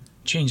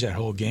 Changed that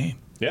whole game.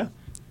 Yeah.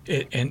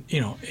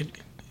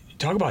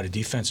 Talk about a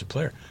defensive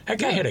player. That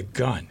guy had a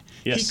gun.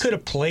 Yes. He could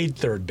have played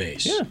third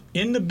base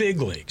in the big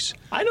leagues.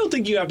 I don't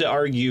think you have to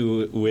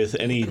argue with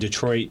any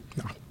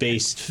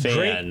Detroit-based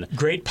fan.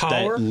 Great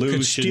power, that Lou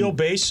could steal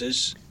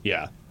bases.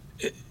 Yeah.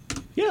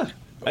 Yeah.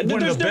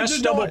 One of the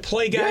best double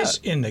play guys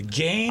in the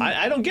game.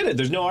 I don't get it.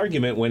 There's no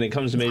argument when it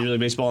comes to Major League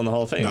Baseball in the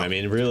Hall of Fame. I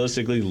mean,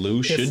 realistically,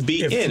 Lou should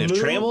be in. If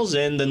Trammell's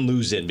in, then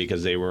Lou's in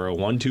because they were a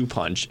 1-2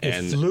 punch.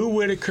 If Lou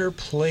Whitaker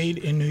played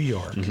in New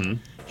York,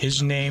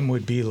 his name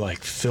would be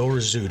like Phil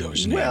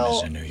Rizzuto's name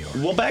is in New York.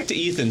 Well, back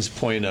to Ethan's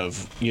point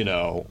of,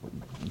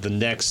 the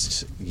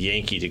next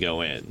Yankee to go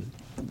in.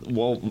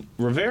 Well,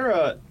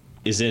 Rivera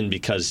is in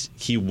because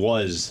he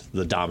was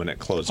the dominant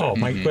closer. Oh,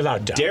 Mike,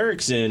 without doubt.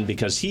 Derek's in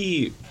because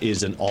he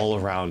is an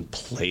all-around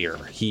player.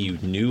 He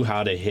knew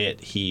how to hit.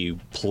 He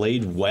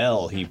played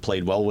well. He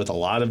played well with a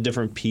lot of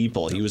different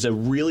people. He was a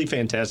really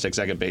fantastic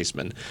second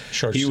baseman.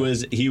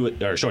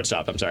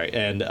 Shortstop. I'm sorry,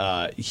 and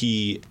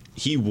he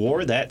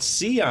wore that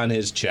C on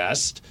his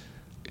chest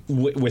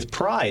with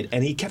pride,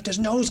 and he kept his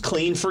nose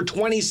clean for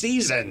 20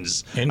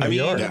 seasons. In New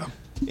York. Yeah.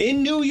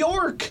 In New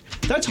York,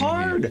 that's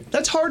hard.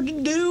 That's hard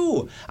to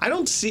do. I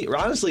don't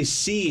honestly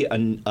see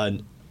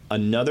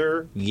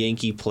another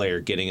Yankee player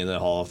getting in the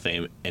Hall of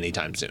Fame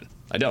anytime soon.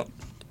 I don't.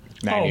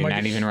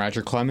 Not even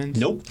Roger Clemens?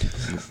 Nope.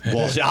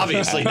 Well,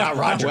 obviously not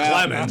Roger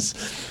Clemens.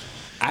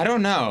 I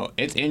don't know.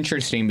 It's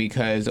interesting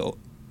because,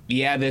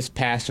 this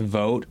past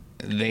vote,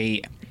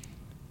 they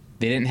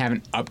didn't have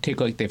an uptick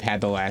like they've had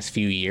the last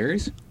few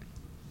years.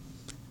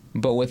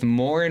 But with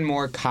more and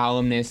more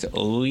columnists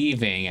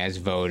leaving as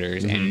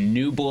voters and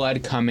new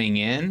blood coming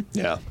in,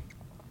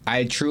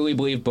 I truly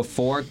believe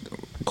before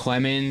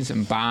Clemens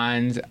and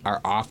Bonds are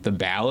off the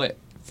ballot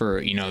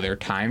for their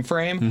time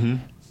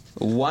frame,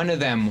 one of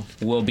them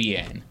will be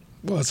in.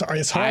 Well, it's I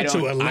hard to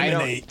don't- I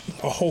don't- eliminate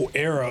a whole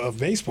era of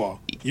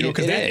baseball. You know, It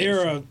because that is.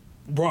 era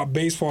brought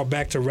baseball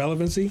back to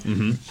relevancy.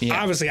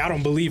 Yeah. Obviously, I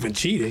don't believe in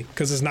cheating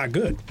because it's not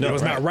good. No,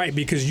 It's not right. right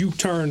because you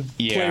turn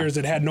Yeah. players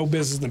that had no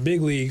business in the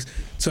big leagues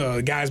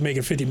to guys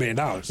making $50 million.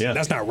 Yeah.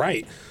 That's not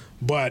right.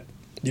 But,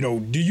 you know,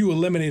 do you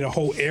eliminate a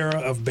whole era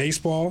of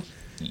baseball?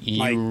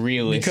 You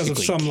realistically because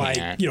of some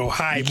can't.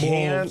 high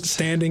moral can't.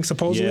 standing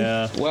supposedly.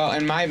 Yeah. Well,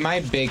 and my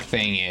big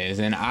thing is,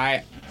 and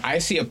I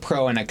see a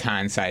pro and a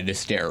con side to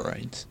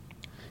steroids.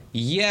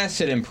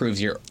 Yes, it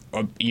improves your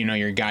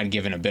your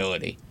God-given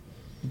ability,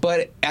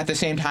 but at the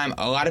same time,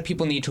 a lot of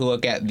people need to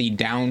look at the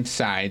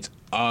downsides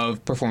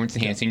of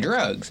performance-enhancing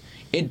drugs.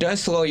 It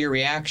does slow your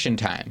reaction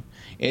time.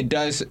 It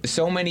does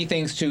so many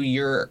things to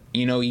your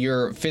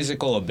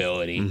physical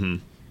ability.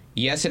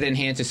 Yes, it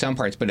enhances some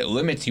parts, but it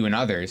limits you in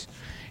others.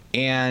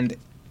 And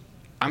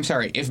I'm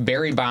sorry, if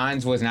Barry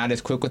Bonds was not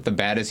as quick with the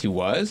bat as he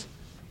was,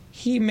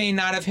 he may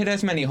not have hit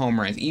as many home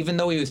runs, even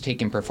though he was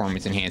taking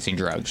performance-enhancing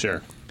drugs.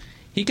 Sure.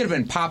 He could have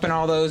been popping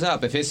all those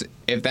up. If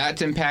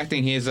that's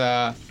impacting his,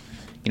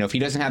 if he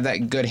doesn't have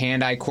that good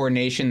hand-eye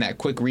coordination, that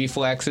quick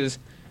reflexes,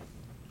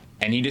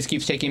 and he just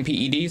keeps taking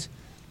PEDs,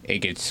 it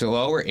gets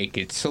slower.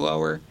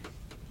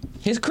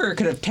 His career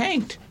could have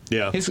tanked.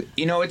 Yeah. It's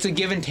a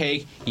give and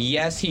take.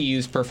 Yes, he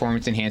used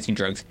performance-enhancing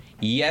drugs.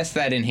 Yes,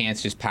 that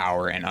enhanced his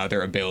power and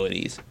other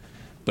abilities.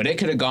 But it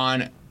could have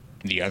gone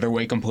the other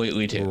way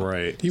completely, too.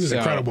 Right. He was So-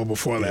 incredible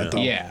before that,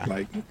 though. Yeah.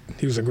 Like,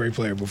 he was a great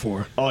player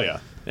before. Oh yeah,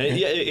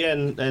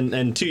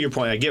 and to your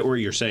point, I get what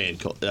you're saying,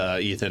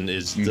 Ethan.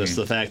 Is just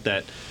the fact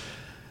that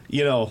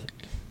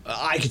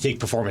I could take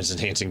performance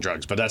enhancing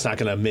drugs, but that's not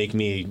going to make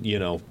me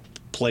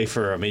play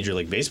for a Major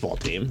League Baseball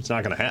team. It's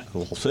not going to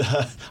happen.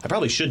 I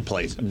probably should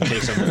take some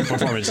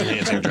performance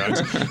enhancing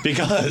drugs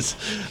because,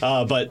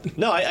 but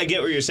no, I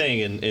get what you're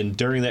saying, and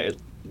during that,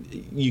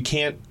 you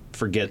can't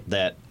forget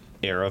that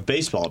era of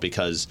baseball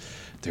because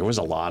there was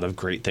a lot of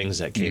great things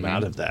that came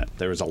out of that.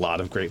 There was a lot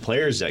of great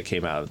players that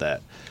came out of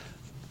that.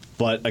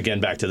 But again,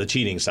 back to the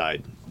cheating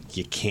side,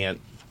 you can't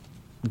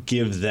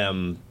give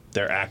them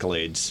their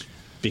accolades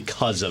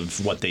because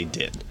of what they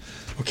did.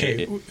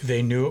 Okay,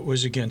 they knew it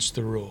was against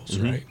the rules,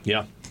 right?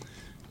 Yeah.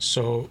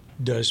 So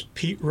does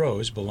Pete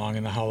Rose belong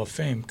in the Hall of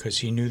Fame because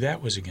he knew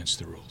that was against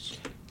the rules?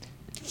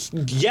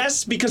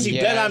 Yes, because he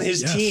bet on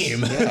his Yes.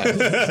 team.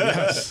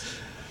 Yes.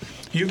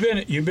 You've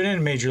been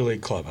in major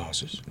league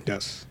clubhouses.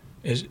 Yes.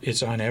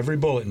 It's on every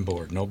bulletin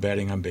board. No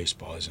betting on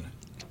baseball, isn't it?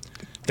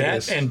 That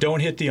Yes. and don't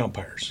hit the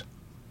umpires.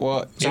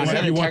 Well, you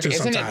want to isn't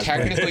it sometimes,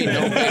 technically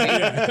no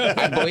betting?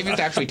 I believe it's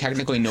actually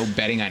technically no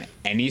betting on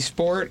any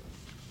sport,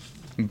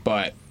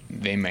 but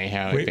they may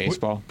have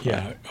baseball.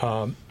 Yeah.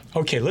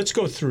 Okay, let's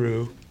go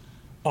through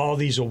all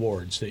these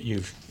awards that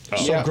you've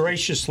so Yeah.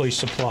 graciously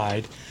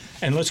supplied,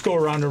 and let's go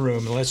around the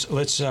room and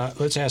let's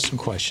ask some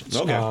questions.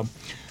 Okay.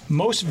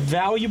 Most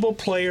valuable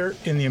player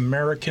in the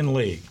American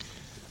League,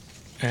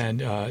 and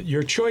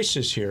your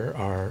choices here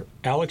are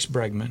Alex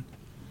Bregman,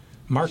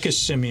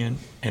 Marcus Semien,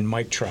 and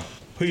Mike Trout.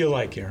 Who you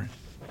like, Aaron?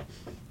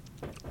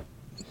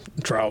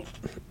 Trout.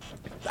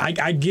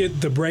 I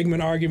get the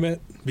Bregman argument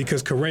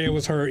because Correa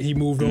was hurt. He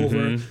moved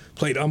over,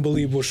 played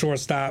unbelievable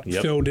shortstop,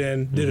 Yep. filled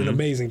in, did an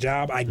amazing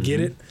job. I get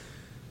it.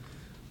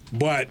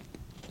 But,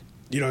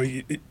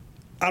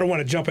 I don't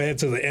want to jump ahead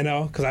to the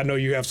NL because I know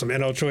you have some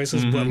NL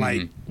choices. But,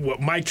 like, what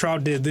Mike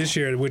Trout did this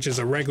year, which is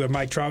a regular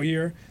Mike Trout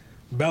year,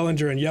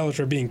 Bellinger and Yelich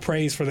are being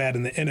praised for that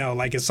in the NL.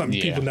 Like, it's something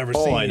Yeah. people never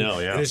Oh, seen. I know,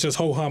 yeah. And it's just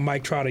ho-hum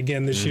Mike Trout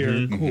again this year.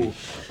 Ooh.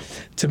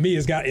 To me,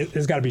 it's got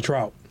to be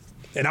Trout.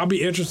 And I'll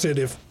be interested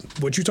if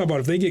what you talk about,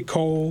 if they get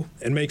Cole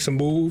and make some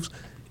moves,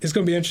 it's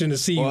going to be interesting to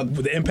see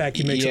the impact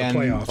he makes in the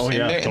playoffs. Oh,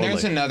 yeah, and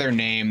there's totally. another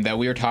name that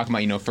we were talking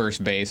about,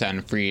 first base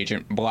on free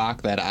agent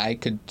block that I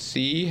could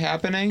see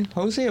happening.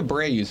 Jose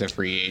Abreu's a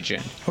free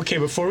agent. Okay,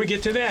 before we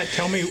get to that,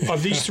 tell me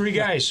of these three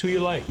guys, who you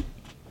like?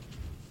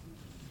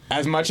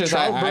 As much as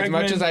Trout, I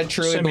Bregman,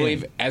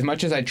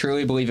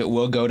 truly believe it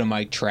will go to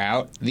Mike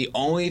Trout. The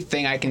only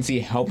thing I can see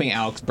helping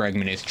Alex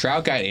Bregman is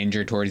Trout got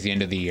injured towards the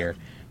end of the year.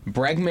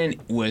 Bregman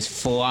was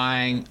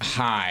flying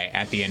high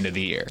at the end of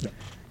the year.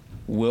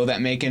 Will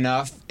that make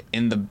enough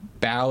in the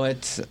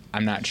ballots?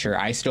 I'm not sure.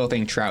 I still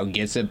think Trout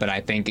gets it, but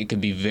I think it could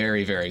be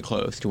very, very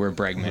close to where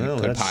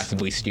Bregman could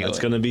possibly steal That's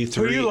it. going to be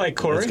 3. Who you like,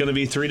 Corey? It's going to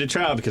be 3 to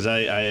Trout because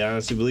I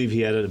honestly believe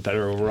he had a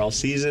better overall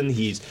season.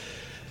 He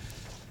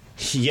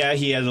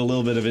had a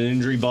little bit of an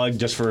injury bug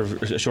just for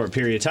a short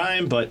period of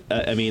time, but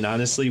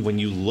honestly, when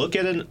you look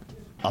at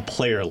a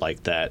player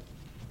like that,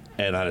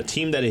 and on a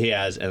team that he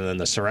has, and then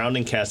the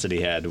surrounding cast that he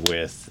had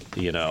with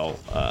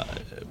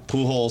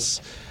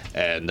Pujols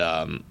and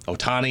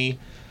Ohtani,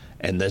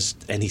 and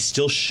he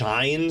still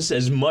shines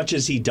as much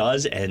as he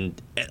does, and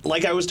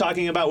like I was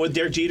talking about with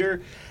Derek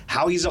Jeter,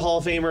 how he's a Hall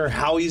of Famer,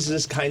 how he's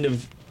this kind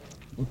of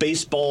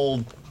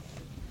baseball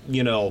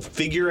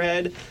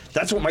figurehead.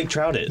 That's what Mike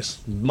Trout is.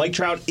 Mike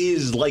Trout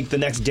is like the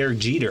next Derek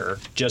Jeter,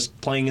 just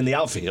playing in the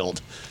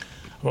outfield.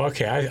 Well,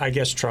 okay, I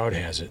guess Trout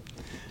has it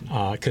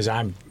because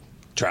I'm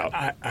Trout.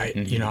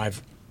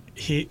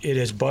 it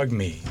has bugged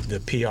me the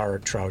PR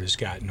Trout has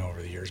gotten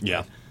over the years.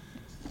 Yeah.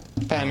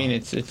 I mean,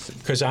 it's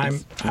Because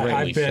I've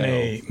rightly been so.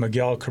 a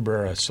Miguel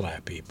Cabrera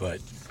slappy, but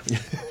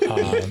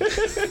What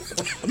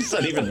does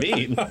that even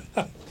mean?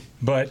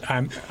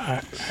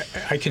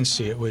 I can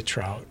see it with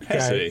Trout. I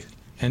see.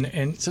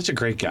 And Such a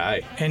great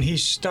guy.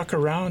 he's stuck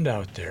around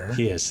out there.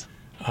 He is.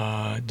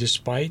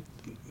 Despite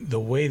the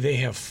way they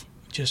have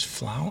just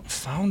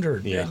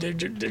floundered. Yeah. They're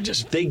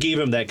just They gave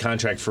him that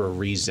contract for a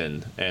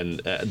reason, and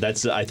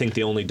that's, I think,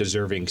 the only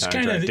deserving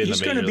contract in the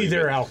he's Major going to be League.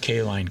 their Al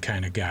Kaline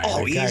kind of guy.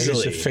 Oh, the guy easily.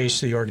 who's the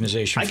face of the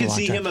organization I for can a long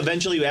see time. him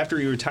eventually, after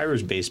he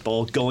retires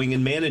baseball, going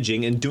and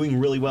managing and doing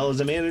really well as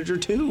a manager,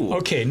 too.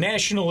 Okay,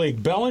 National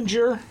League.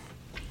 Bellinger,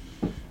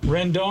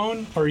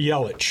 Rendon, or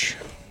Yelich?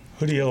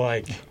 Who do you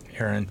like,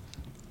 Aaron?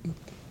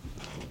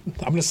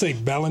 I'm going to say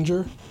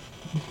Bellinger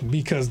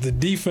because the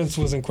defense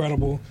was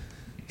incredible.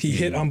 He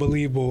hit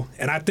unbelievable.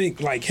 And I think,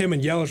 like, him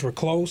and Yelich were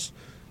close,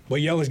 but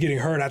Yelich getting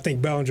hurt, I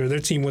think Bellinger, their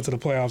team went to the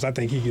playoffs. I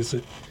think he gets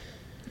it.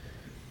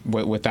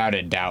 Without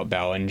a doubt,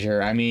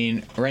 Bellinger. I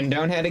mean,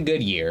 Rendon had a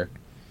good year.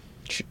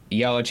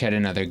 Yelich had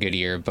another good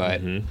year,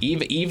 but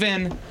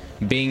even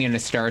being in a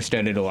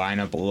star-studded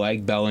lineup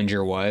like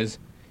Bellinger was,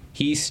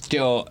 he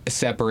still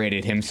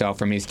separated himself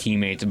from his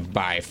teammates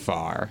by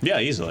far. Yeah,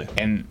 easily.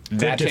 And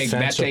that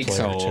defensive takes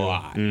a player,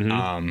 too.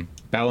 lot.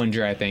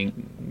 Bellinger, I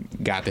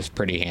think, got this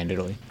pretty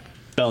handily.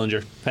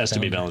 Bellinger. Has to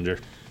be Bellinger.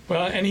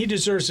 Well, and he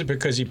deserves it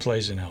because he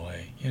plays in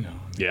L.A., you know.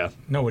 Yeah.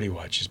 Nobody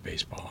watches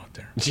baseball out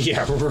there.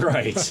 Yeah,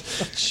 right.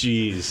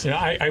 Jeez. You know,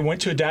 I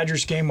went to a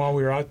Dodgers game while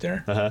we were out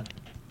there, Uh-huh.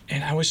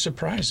 and I was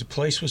surprised. The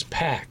place was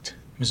packed.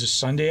 It was a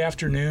Sunday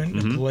afternoon.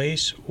 The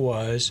place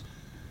was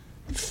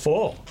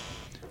full.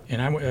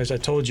 And as I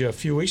told you a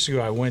few weeks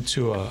ago, I went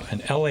to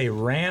an L.A.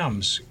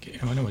 Rams game.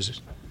 When it was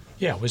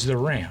the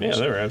Rams. Yeah,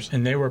 the Rams.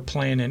 And they were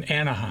playing in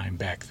Anaheim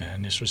back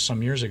then. This was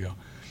some years ago.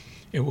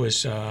 It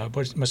was, it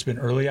must have been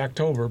early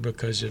October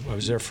because I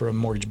was there for a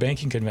mortgage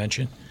banking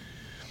convention.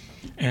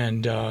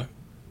 And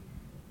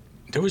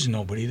there was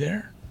nobody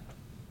there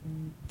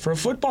for a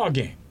football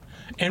game.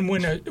 And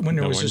when there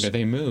was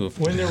They move.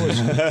 when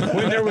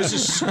there was a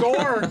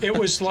score, it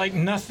was like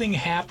nothing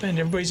happened.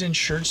 Everybody's in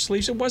shirt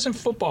sleeves. It wasn't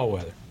football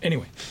weather.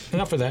 Anyway,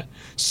 enough of that.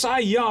 Cy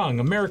Young,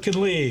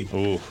 American League.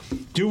 Ooh,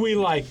 Do we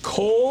like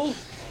Cole,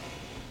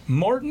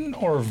 Morton,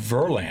 or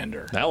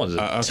Verlander? that one's a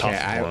tough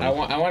one.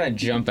 I want to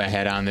jump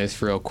ahead on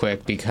this real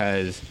quick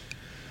because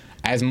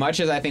as much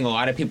as I think a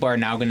lot of people are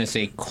now going to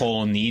say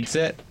Cole needs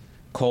it,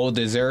 Cole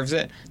deserves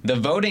it, the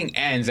voting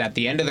ends at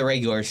the end of the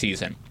regular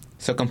season.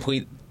 So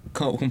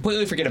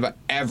completely forget about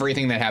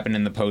everything that happened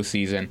in the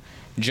postseason.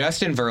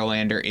 Justin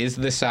Verlander is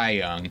the Cy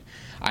Young.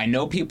 I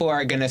know people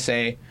are going to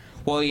say,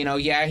 well, you know,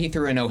 yeah, he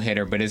threw a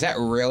no-hitter, but is that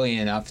really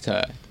enough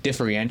to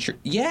differentiate?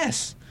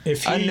 Yes.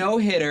 A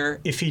no-hitter.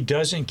 If he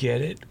doesn't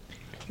get it,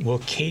 will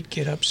Kate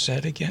get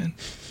upset again?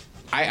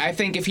 I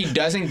think if he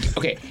doesn't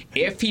get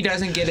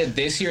it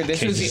this year,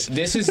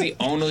 this is the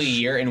only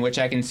year in which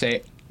I can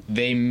say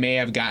they may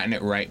have gotten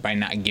it right by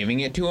not giving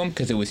it to him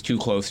because it was too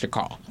close to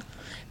call.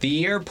 The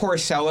year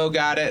Porcello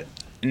got it,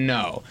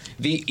 no.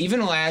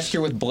 Even last year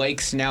with Blake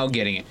Snell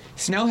getting it,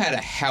 Snell had a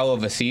hell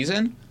of a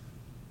season.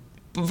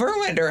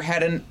 Verlander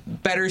had a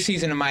better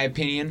season in my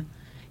opinion.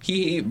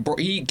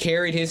 He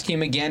carried his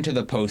team again to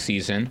the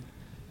postseason.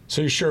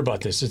 So you're sure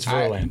about this? It's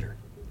Verlander.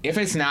 If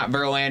it's not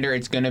Verlander,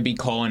 it's going to be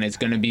Cole, and it's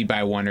going to be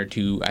by 1 or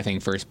 2, I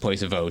think, first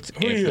place votes.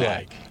 Who do you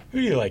like? Who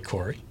do you like,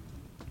 Corey?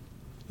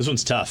 This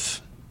one's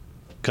tough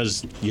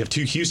because you have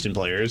two Houston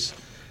players.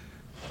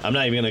 I'm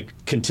not even going to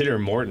consider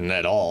Morton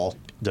at all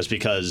just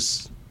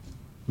because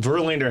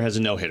Verlander has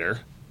a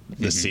no-hitter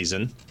this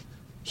season.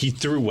 He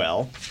threw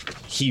well.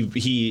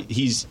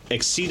 He's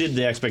exceeded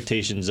the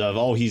expectations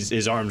of,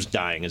 his arm's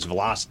dying, his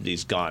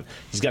velocity's gone.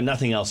 He's got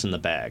nothing else in the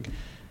bag.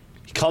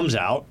 He comes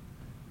out.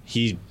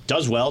 He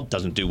does well,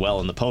 doesn't do well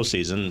in the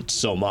postseason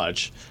so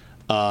much.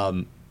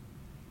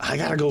 I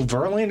got to go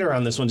Verlander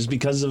on this one just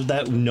because of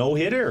that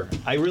no-hitter.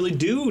 I really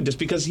do, just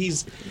because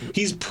he's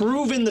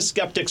proven the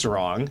skeptics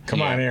wrong.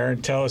 Come on,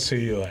 Aaron. Tell us who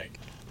you like.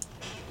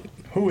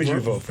 Who would you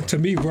vote for? To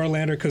me,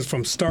 Verlander, because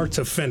from start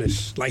to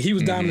finish, like he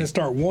was dominant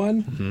start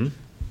one,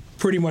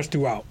 pretty much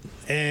throughout.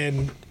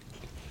 And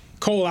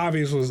Cole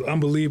obviously was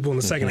unbelievable in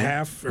the second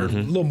half, or a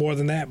little more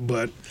than that.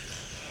 But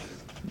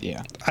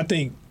Yeah. I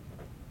think,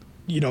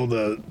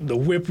 the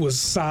whip was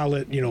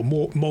solid.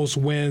 Most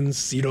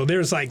wins.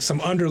 There's like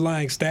some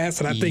underlying stats,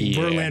 and I think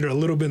Yeah. Verlander a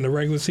little bit in the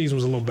regular season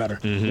was a little better.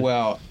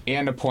 Well,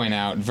 and to point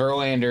out,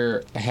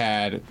 Verlander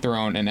had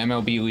thrown an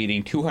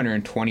MLB-leading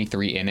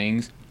 223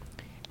 innings,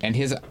 and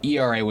his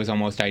ERA was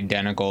almost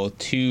identical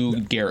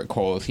to Garrett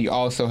Cole's. He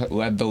also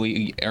led the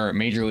league, or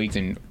major leagues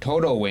in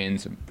total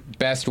wins,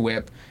 best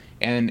whip,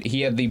 and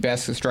he had the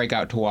best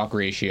strikeout-to-walk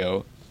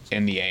ratio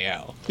in the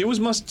AL. It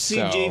was must-see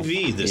So,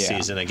 JV this yeah.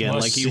 season again,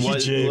 like he Must-see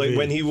was JV.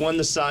 when he won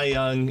the Cy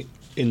Young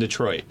in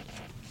Detroit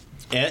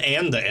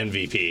and the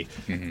MVP.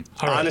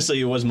 All right.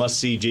 Honestly, it was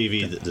must-see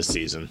JV this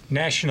season.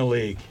 National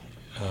League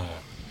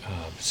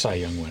Cy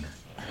Young winner.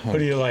 Who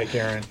do you like,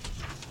 Aaron?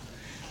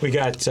 We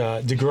got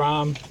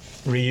DeGrom,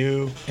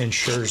 Ryu, and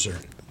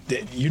Scherzer.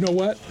 You know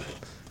what?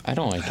 I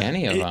don't like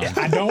any of them.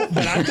 I don't,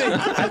 but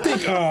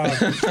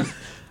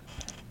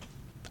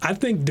I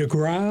think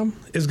DeGrom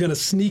is going to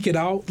sneak it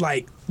out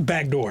like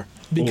backdoor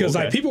because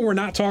like people were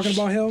not talking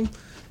about him,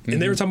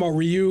 and they were talking about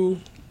Ryu.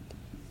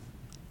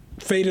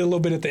 Faded a little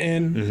bit at the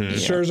end.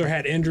 Scherzer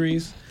had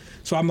injuries.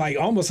 So I'm like,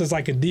 almost as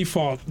like a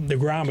default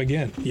DeGrom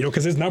again,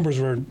 because his numbers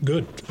were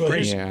good.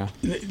 Great. Yeah.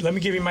 Let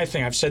me give you my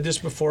thing. I've said this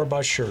before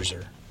about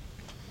Scherzer.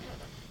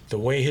 The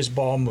way his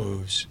ball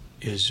moves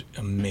is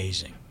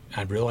amazing.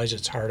 I realize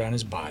it's hard on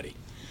his body.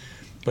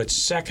 But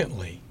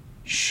secondly,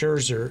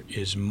 Scherzer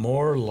is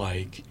more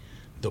like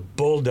the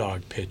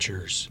Bulldog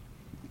pitchers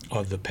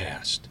of the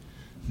past,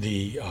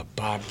 the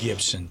Bob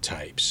Gibson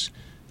types,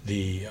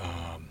 the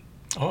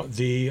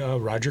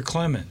Roger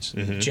Clemens,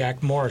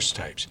 Jack Morris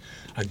types.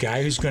 A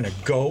guy who's going to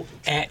go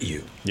at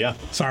you. Yeah.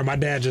 Sorry, my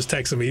dad just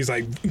texted me. He's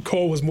like,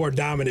 Cole was more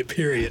dominant,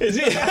 period. Is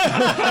he?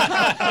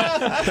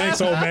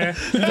 Thanks, old man.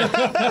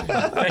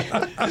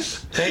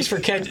 Thanks for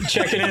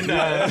checking in,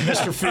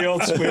 Mr.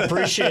 Fields. We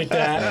appreciate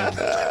that.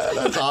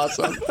 That's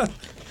awesome.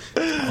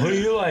 Who do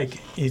you like,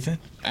 Ethan?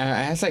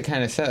 As I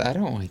kind of said, I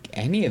don't like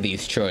any of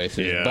these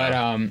choices. Yeah.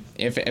 But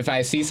if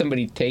I see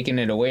somebody taking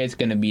it away, it's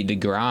going to be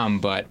DeGrom.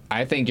 But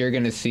I think you're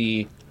going to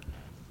see,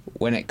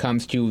 when it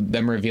comes to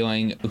them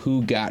revealing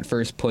who got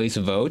first place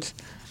votes,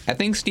 I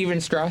think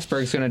Steven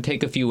Strasburg's going to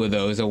take a few of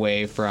those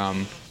away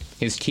from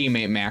his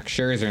teammate Max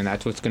Scherzer, and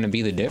that's what's going to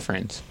be the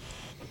difference.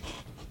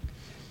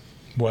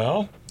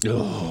 Well,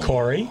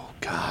 Corey.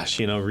 Gosh,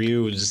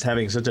 Ryu was just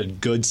having such a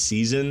good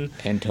season.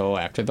 Until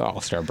after the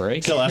All-Star break.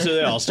 Until after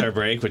the All-Star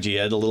break, but he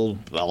had a little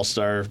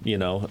All-Star,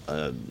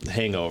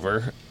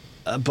 hangover.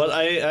 But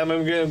I'm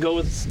going to go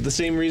with the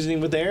same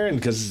reasoning with Aaron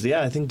because,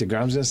 I think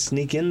DeGrom's going to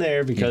sneak in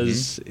there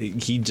because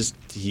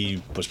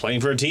he was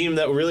playing for a team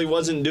that really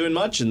wasn't doing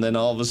much, and then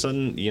all of a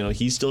sudden,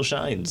 he still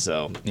shines.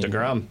 So,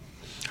 DeGrom.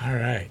 All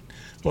right.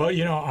 Well,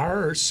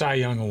 our Cy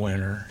Young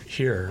winner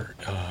here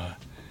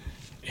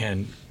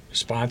and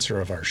sponsor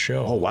of our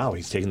show. Oh, wow,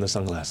 he's taking the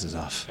sunglasses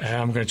off.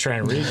 I'm going to try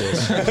and read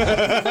this.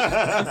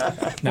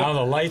 Now the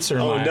lights are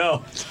on. Oh,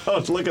 no.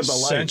 Don't look at the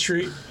lights.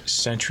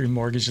 Century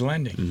Mortgage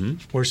Lending.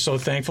 We're so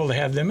thankful to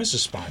have them as a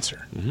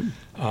sponsor.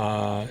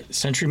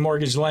 Century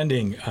Mortgage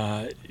Lending,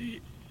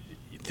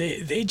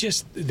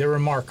 they're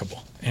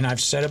remarkable. And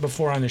I've said it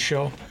before on the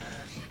show.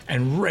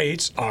 And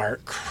rates are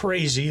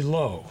crazy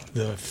low.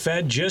 The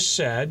Fed just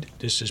said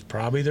this is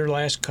probably their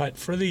last cut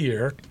for the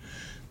year.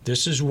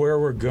 This is where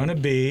we're going to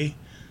be.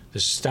 The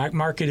stock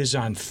market is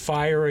on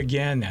fire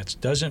again. That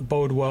doesn't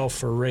bode well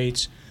for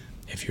rates.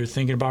 If you're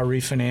thinking about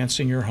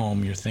refinancing your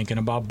home, you're thinking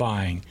about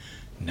buying,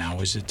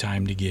 now is the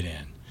time to get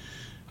in.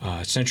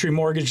 Century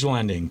Mortgage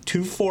Lending,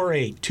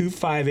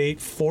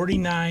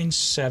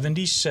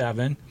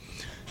 248-258-4977.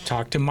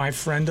 Talk to my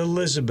friend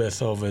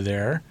Elizabeth over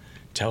there.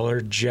 Tell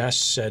her Jess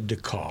said to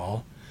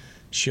call.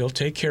 She'll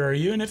take care of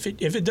you. And if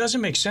it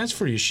doesn't make sense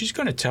for you, she's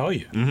going to tell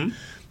you.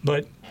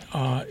 But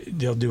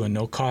they'll do a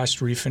no-cost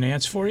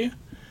refinance for you.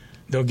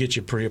 They'll get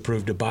you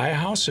pre-approved to buy a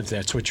house if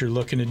that's what you're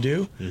looking to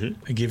do.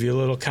 They give you a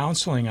little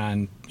counseling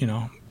on,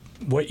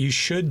 what you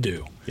should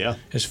do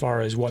as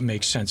far as what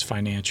makes sense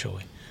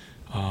financially.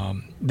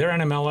 Their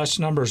NMLS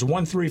number is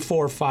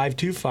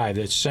 134525.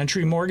 That's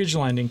Century Mortgage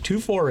Lending,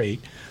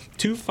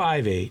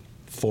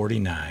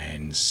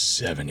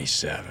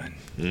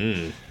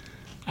 248-258-4977.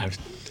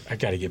 I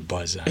got to get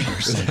Buzz on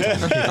here sometime.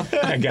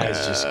 That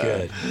guy's just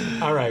good.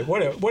 All right,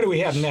 what do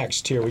we have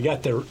next here? We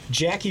got the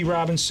Jackie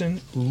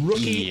Robinson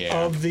Rookie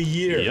of the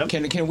Year.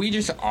 Yep. Can we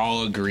just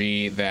all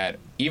agree that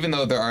even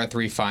though there are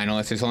 3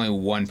 finalists, there's only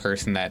one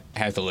person that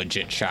has a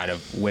legit shot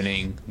of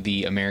winning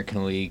the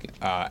American League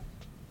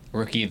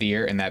Rookie of the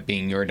Year, and that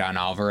being Yordan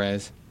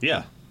Alvarez?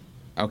 Yeah.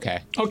 Okay.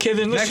 Okay,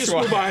 then let's just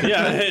move on.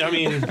 Yeah, I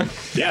mean,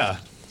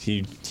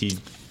 he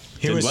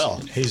did well.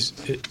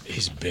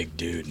 He's a big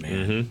dude,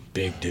 man.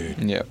 Big dude.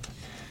 Yep.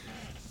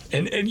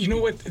 And you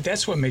know what?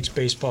 That's what makes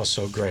baseball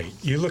so great.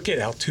 You look at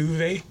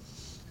Altuve,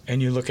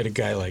 and you look at a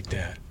guy like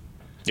that.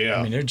 Yeah.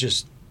 I mean, they're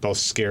just both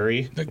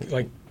scary.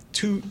 like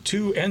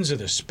two ends of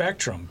the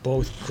spectrum.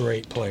 Both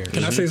great players.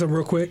 Can I say something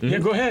real quick? Yeah,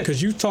 go ahead.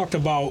 Because you talked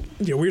about,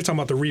 we were talking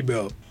about the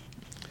rebuild.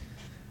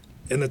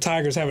 And the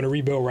Tigers having a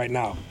rebuild right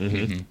now.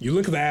 You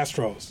look at the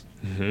Astros.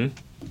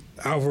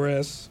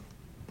 Alvarez,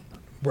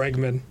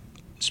 Bregman,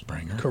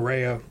 Springer,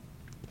 Correa,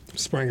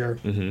 Springer,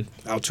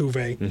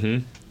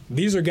 Altuve.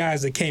 These are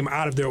guys that came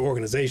out of their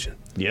organization.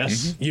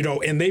 Yes.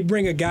 And they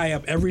bring a guy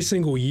up every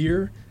single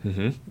year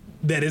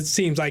that it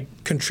seems like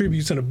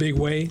contributes in a big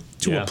way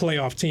to a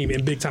playoff team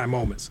in big time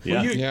moments.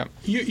 Yeah. Well,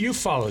 you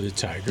follow the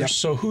Tigers. Yep.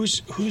 So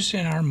who's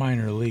in our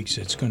minor leagues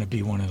that's going to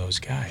be one of those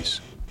guys?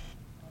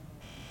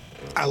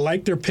 I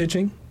like their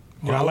pitching.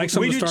 I like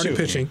some of the starting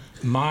pitching.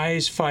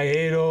 Mize,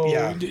 Faedo.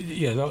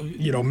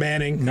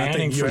 Manning. I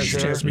think for has sure.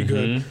 a chance to be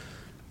good.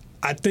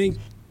 I think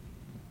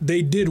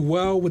they did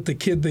well with the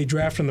kid they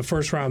drafted in the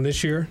first round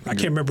this year. I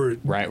can't remember.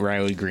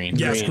 Riley Green.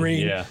 Yes,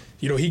 Green. Yeah.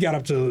 He got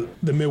up to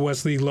the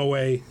Midwest League Low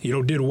A.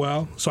 Did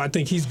well. So I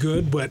think he's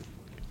good, but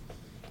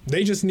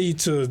they just need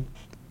to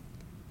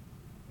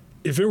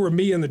if it were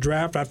me in the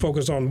draft, I'd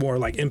focus on more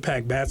like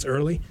impact bats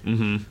early,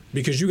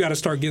 because you got to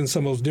start getting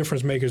some of those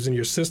difference makers in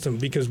your system.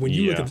 Because when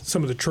you look at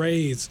some of the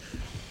trades,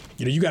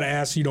 you got to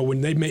ask,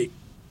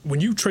 when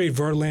you trade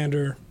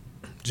Verlander,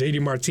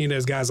 JD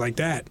Martinez, guys like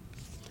that,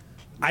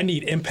 I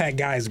need impact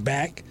guys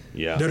back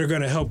that are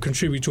going to help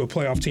contribute to a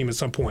playoff team at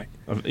some point.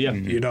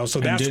 So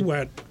that's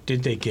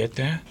Did they get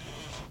that?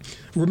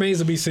 Remains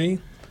to be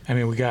seen. I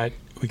mean, we got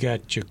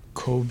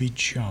Jacoby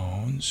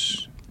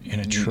Jones in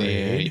a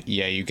trade.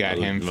 Yeah, you got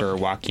him for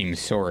Joaquin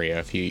Soria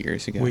a few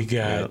years ago. We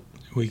got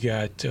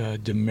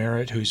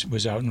Demerit, who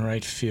was out in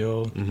right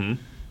field.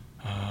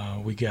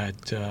 We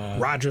got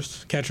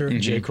Rogers, catcher.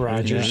 Jake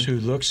Rogers, who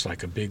looks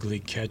like a big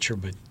league catcher,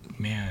 but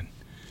man,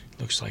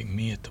 looks like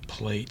me at the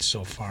plate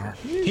so far.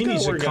 He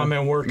needs to come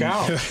and work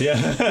out.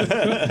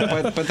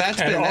 but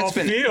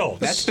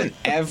that's been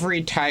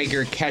every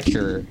Tiger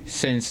catcher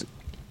since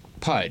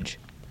Pudge.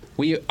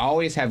 We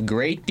always have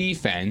great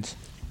defense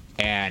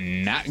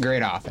and not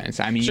great offense.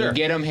 I mean, you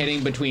get them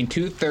hitting between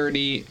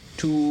 230,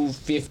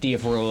 250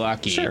 if we're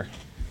lucky,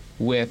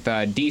 with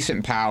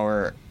decent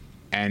power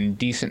and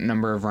decent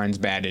number of runs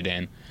batted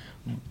in.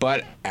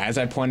 But as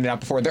I pointed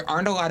out before, there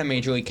aren't a lot of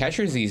major league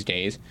catchers these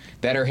days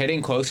that are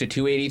hitting close to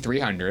 280,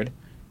 300,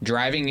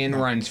 driving in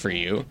runs for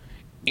you,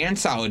 and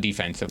solid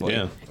defensively.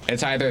 Yeah.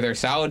 It's either they're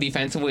solid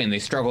defensively and they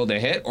struggle to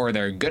hit, or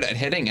they're good at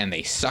hitting and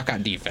they suck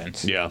at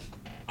defense. Yeah.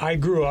 I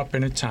grew up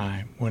in a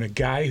time when a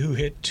guy who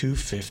hit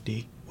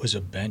 250 was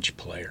a bench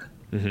player.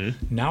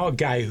 Now a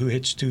guy who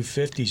hits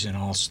 250 is an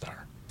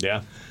all-star.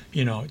 Yeah.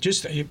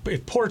 Just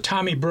if poor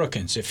Tommy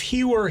Brookins, if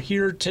he were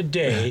here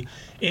today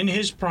in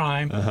his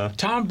prime,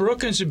 Tom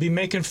Brookins would be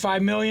making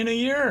 $5 million a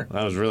year.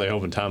 I was really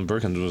hoping Tom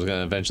Brookins was going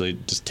to eventually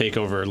just take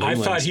over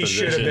Leyland's I thought he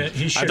should have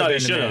been. I thought he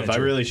should have. I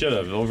really should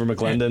have. Over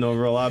McClendon,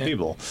 over a lot of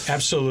people.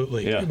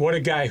 Absolutely. Yeah. What a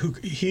guy who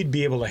he'd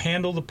be able to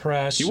handle the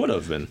press. He would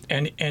have been.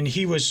 And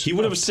he was. He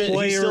would have. He still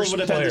would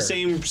have had the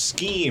same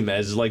scheme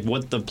as like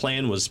what the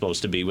plan was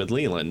supposed to be with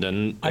Leyland.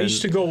 And I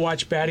used to go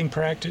watch batting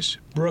practice.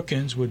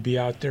 Brookins would be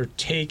out there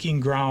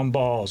taking ground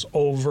balls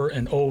over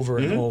and over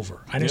and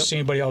over. I didn't see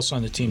anybody else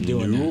on the team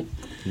doing that.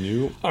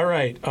 Nope. All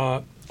right.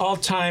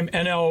 All-time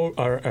NL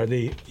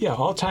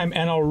all-time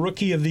NL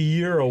Rookie of the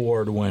Year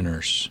award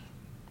winners: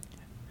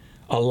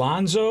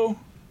 Alonso,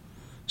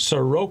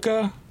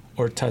 Soroka,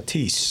 or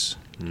Tatis.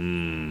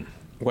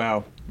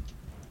 Well,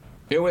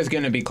 it was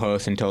going to be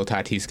close until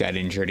Tatis got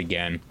injured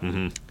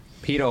again.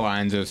 Pete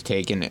Alonso's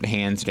taking it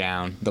hands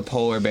down. The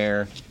polar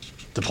bear.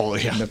 The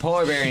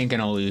polar bear ain't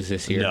going to lose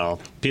this year. No,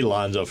 Pete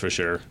Alonso for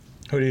sure.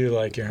 Who do you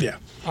like, Aaron? Yeah.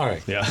 All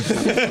right. Yeah.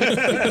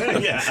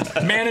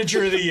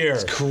 Manager of the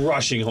year.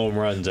 Crushing home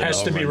runs.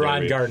 Has to be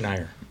Ron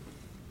Gardenhire.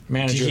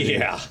 Manager of the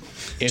year.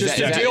 Just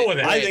to deal with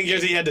it. I think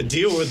he had to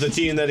deal with the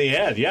team that he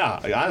had. Yeah,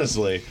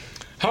 honestly.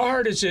 How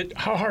hard is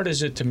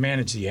it to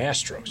manage the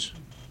Astros?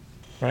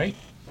 Right?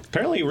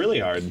 Apparently really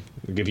hard.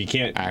 If you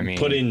can't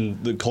put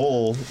in the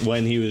Cole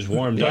when he was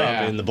warmed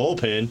up in the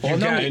bullpen,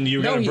 and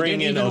you're going to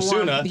bring in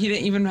Osuna. He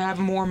didn't even have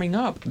him warming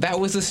up. That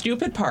was the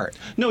stupid part.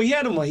 No, he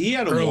had him earlier.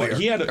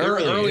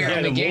 Earlier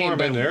in the game,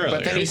 but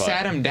then he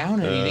sat him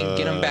down and he didn't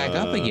get him back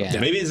up again.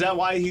 Maybe is that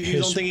why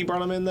you don't think he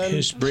brought him in then?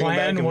 His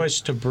plan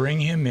was to bring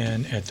him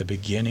in at the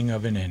beginning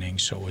of an inning,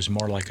 so it was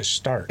more like a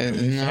start.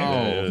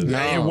 No.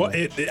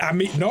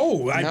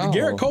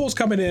 Garrett Cole's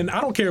coming in.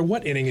 I don't care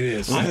what inning it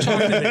is. I'm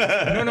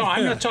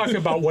not talking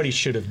about what he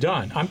should have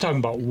done. I'm talking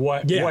about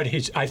what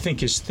I think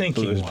his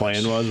thinking was. His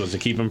plan was to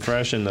keep him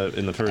fresh in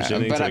the first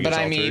inning. But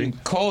I mean,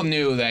 Cole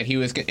knew that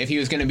if he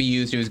was going to be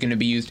used, it was going to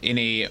be used in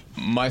a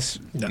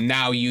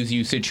must-now use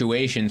you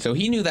situation. So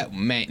he knew that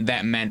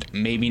meant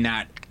maybe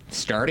not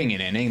starting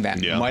an inning.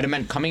 That might have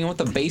meant coming in with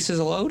the bases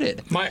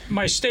loaded.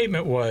 My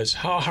statement was,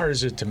 how hard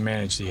is it to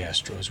manage the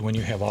Astros when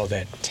you have all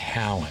that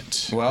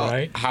talent? Well,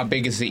 right? How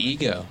big is the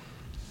ego?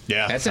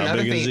 Yeah, that's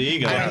another thing.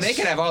 They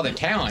could have all the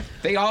talent.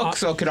 They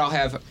also could all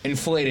have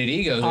inflated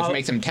egos, which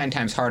makes them 10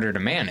 times harder to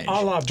manage. A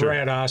la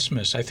Brad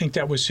Osmus. I think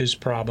that was his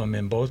problem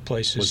in both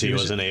places. He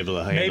wasn't able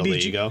to handle the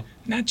ego?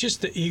 Not just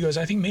the egos.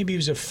 I think maybe he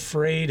was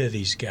afraid of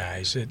these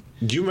guys.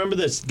 Do you remember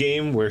this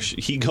game where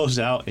he goes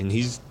out and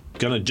he's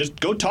going to just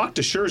go talk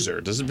to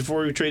Scherzer? This is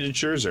before we traded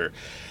Scherzer.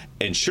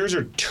 And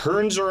Scherzer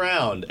turns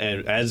around,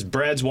 and as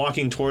Brad's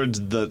walking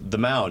towards the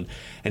mound,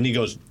 and he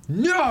goes,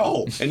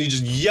 "No!" And he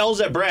just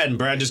yells at Brad, and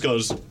Brad just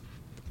goes,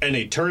 and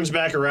he turns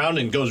back around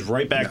and goes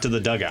right back to the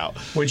dugout.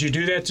 Would you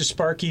do that to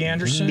Sparky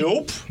Anderson?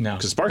 Nope. No.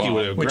 Because Sparky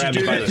would have grabbed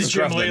him by the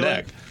scruff of the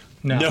neck.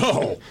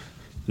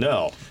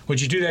 No. Would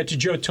you do that to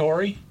Joe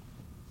Torre?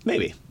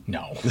 Maybe.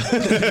 No.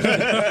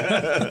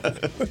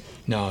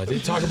 No. They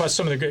talk about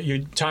some of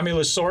the Tommy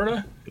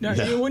Lasorda. No,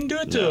 you wouldn't do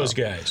it to those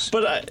guys.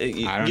 But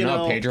I don't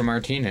know. Pedro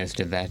Martinez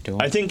did that to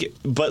him. I think.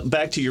 But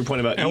back to your point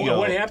about ego.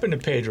 What happened to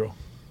Pedro?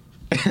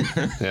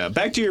 Yeah.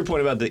 Back to your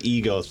point about the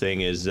ego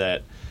thing is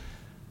that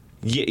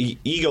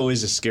ego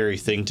is a scary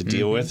thing to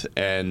deal with,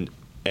 and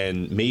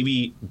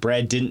maybe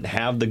Brad didn't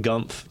have the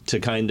gumph to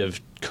kind of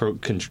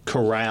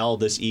corral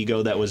this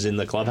ego that was in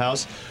the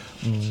clubhouse,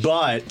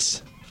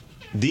 but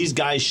these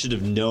guys should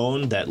have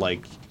known that,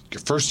 like,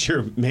 your first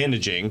year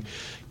managing.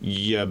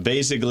 You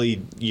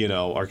basically,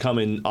 are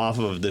coming off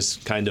of this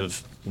kind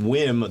of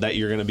whim that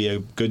you're going to be a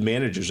good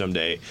manager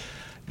someday.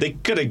 They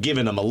could have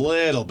given him a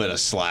little bit of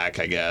slack,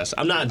 I guess.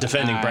 I'm not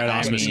defending Brad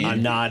Ausmus.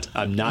 I'm not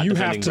You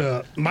defending.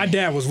 have to. My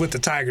dad was with the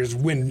Tigers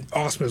when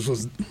Ausmus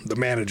was the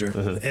manager,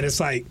 and it's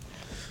like,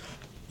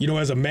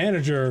 as a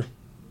manager,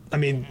 I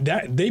mean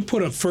that they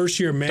put a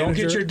first-year manager. Don't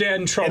get your dad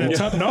in trouble. In a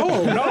tough,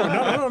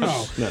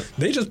 no.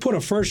 They just put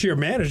a first-year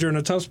manager in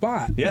a tough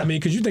spot. Yeah. I mean,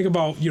 because you think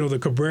about the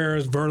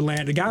Cabreras,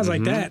 Verlander, the guys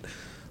like that.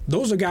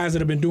 Those are guys that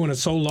have been doing it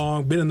so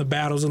long, been in the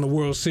battles in the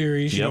World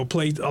Series,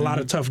 played a lot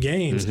of tough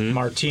games.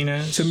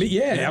 Martinez. To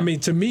me, I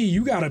mean,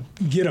 you got to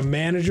get a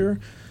manager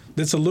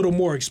that's a little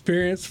more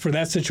experienced for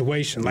that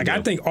situation. Like,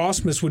 I think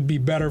Ausmus would be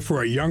better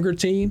for a younger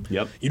team,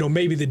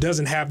 maybe that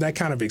doesn't have that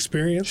kind of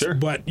experience. Sure.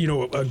 But,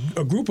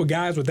 a group of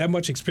guys with that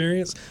much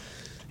experience,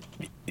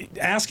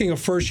 asking a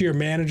first-year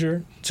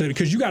manager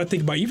because you got to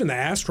think about even the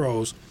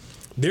Astros,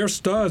 their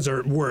studs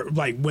were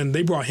like when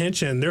they brought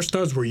Hinch in, their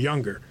studs were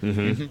younger.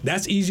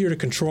 That's easier to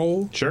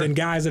control than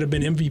guys that have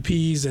been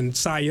MVPs and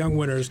Cy Young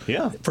winners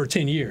for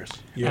 10 years.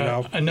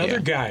 Another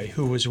guy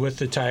who was with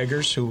the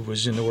Tigers, who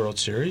was in the World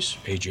Series,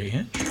 A.J.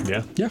 Hinch.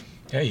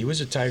 Yeah, he was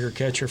a Tiger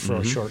catcher for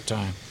a short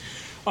time.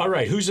 All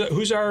right,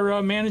 who's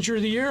our manager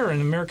of the year in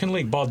the American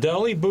League?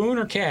 Baldelli, Boone,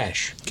 or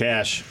Cash?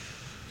 Cash.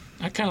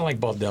 I kind of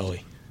like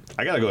Baldelli.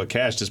 I got to go with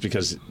Cash just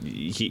because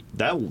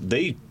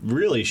they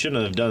really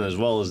shouldn't have done as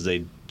well as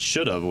they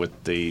should have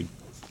with the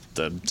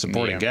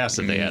supporting cast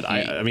that they had.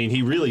 I mean,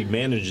 he really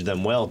managed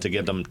them well to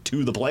get them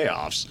to the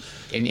playoffs.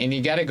 And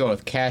you got to go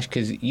with Cash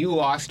because you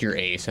lost your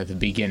ace at the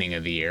beginning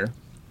of the year.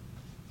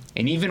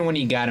 And even when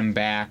you got him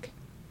back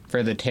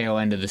for the tail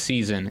end of the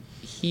season,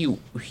 he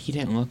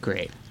didn't look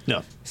great.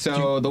 No.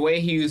 So the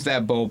way he used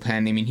that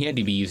bullpen, I mean, he had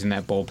to be using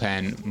that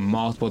bullpen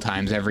multiple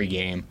times every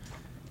game.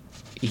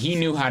 He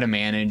knew how to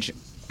manage.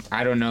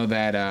 I don't know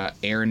that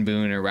Aaron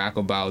Boone or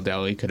Rocco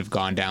Baldelli could have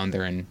gone down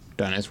there and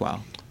done as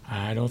well.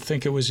 I don't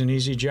think it was an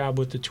easy job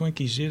with the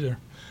Twinkies either.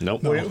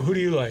 Nope. Who do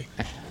you like?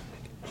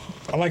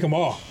 I like them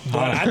all,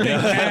 but I think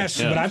Cash.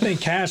 But I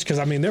think Cash because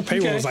I mean their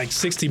payroll is like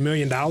 $60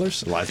 million. Well,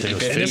 I think it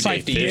was 50, and it's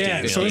like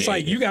 50, so it's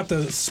like you got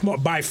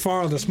by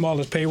far the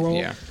smallest payroll.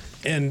 Yeah.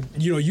 And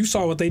you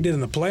saw what they did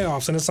in the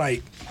playoffs, and it's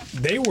like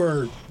they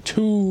were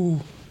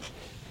two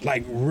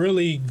like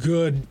really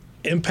good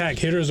impact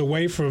hitters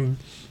away from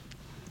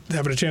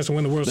having a chance to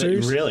win the World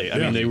Series. Really, I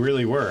mean, they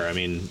really were. I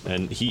mean,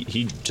 and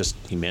he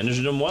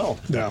managed them well.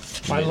 Yeah,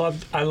 I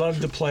loved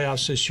the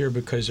playoffs this year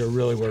because there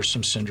really were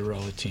some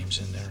Cinderella teams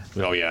in there.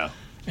 Oh yeah,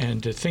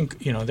 and to think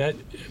that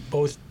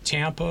both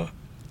Tampa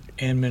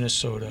and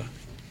Minnesota,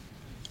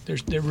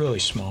 they're really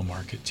small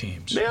market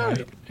teams. They are.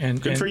 Right?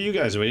 Good for you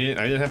guys. I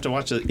didn't have to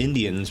watch the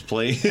Indians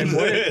play in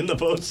the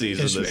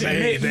postseason this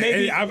year.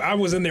 Hey, I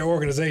was in their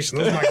organization.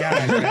 Those are my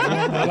guys.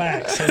 Man.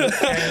 Relax.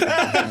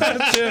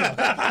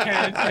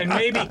 And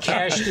maybe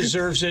Cash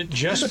deserves it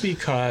just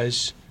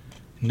because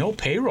no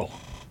payroll.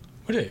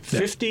 What is it?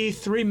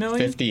 53 million?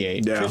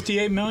 58. Yeah.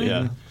 58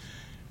 million? Yeah.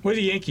 What are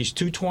the Yankees?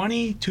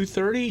 220?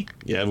 230?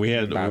 Yeah, we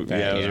had. About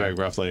that, it was yeah. right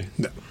roughly.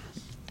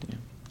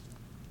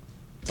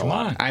 Come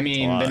on. I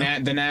mean, Come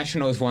on. the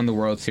Nationals won the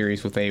World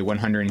Series with a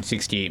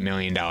 $168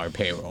 million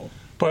payroll.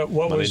 But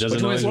Money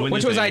doesn't always win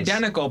Which you was things.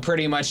 identical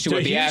pretty much to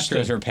what the Houston.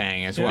 Astros were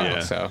paying as well. Yeah.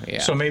 So, yeah.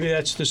 So maybe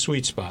that's the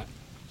sweet spot.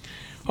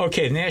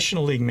 Okay,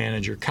 National League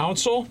manager.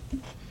 Counsell,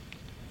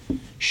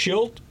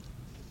 Schilt,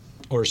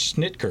 or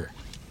Snitker?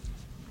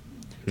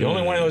 The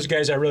only one of those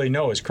guys I really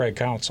know is Craig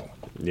Counsell.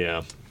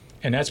 Yeah.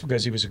 And that's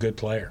because he was a good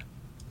player.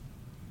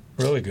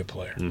 Really good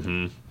player.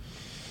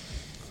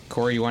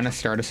 Corey, you want to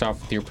start us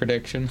off with your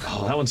prediction?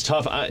 Oh, that one's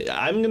tough.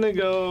 I'm going to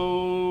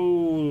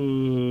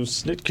go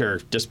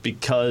Snitker just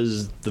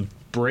because the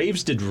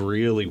Braves did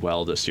really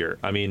well this year.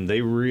 I mean, they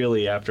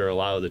really, after a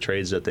lot of the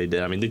trades that they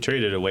did, I mean, they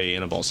traded away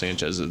Anibal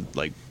Sanchez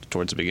like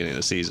towards the beginning of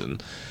the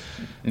season.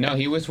 No,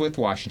 he was with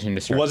Washington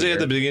to start. Was the he year. at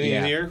the beginning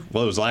of the Yeah. year?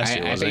 Well, it was last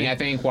year, wasn't he? I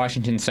think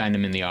Washington signed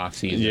him in the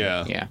offseason.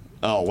 Yeah. Yeah.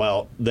 Oh,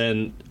 well,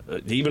 then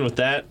even with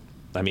that,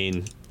 I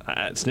mean,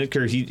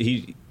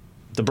 Snitker,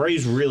 the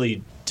Braves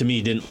really, to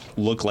me, didn't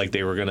look like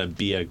they were going to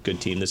be a good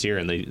team this year,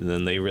 and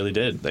then they really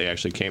did. They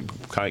actually came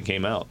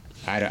out.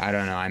 I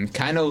don't know. I'm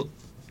kind of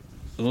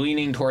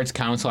leaning towards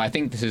Counsell. I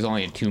think this is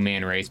only a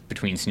two-man race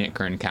between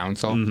Snitker and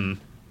Counsell.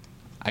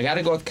 I got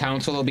to go with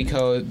Counsell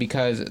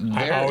because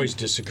I always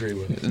disagree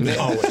with it.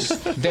 Always.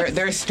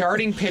 their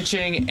starting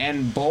pitching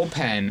and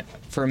bullpen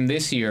from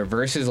this year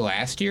versus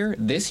last year.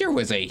 This year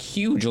was a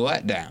huge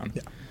letdown.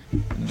 Yeah.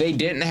 They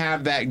didn't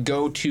have that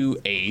go-to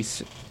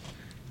ace.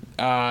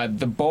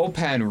 The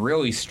bullpen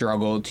really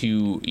struggled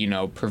to,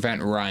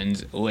 prevent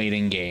runs late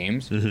in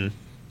games.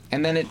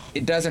 And then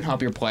it doesn't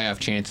help your playoff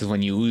chances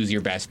when you lose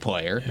your best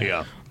player.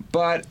 Yeah.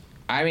 But,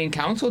 I mean,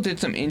 Counsell did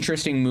some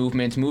interesting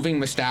movements. Moving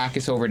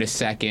Moustakas over to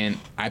second,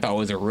 I thought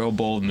was a real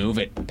bold move.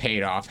 It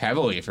paid off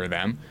heavily for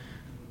them.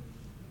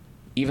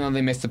 Even though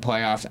they missed the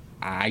playoffs,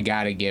 I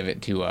got to give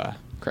it to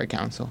Craig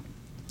Counsell.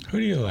 Who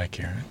do you like,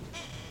 Aaron?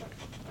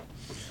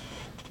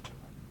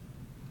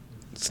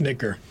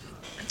 Snitker.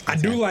 I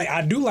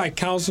do like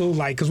Council,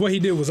 like, because what he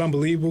did was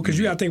unbelievable. Because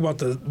you got to think about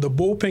the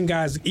bullpen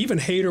guys. Even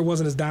Hader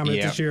wasn't as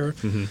dominant this year.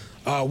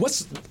 What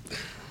was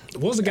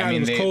the guy that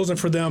was closing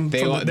for them?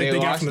 They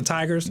got from the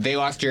Tigers. They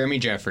lost Jeremy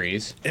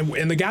Jeffries,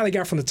 and the guy they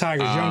got from the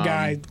Tigers, young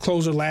guy,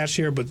 closer last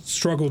year, but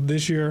struggled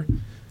this year.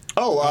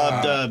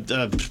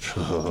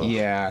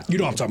 Yeah. You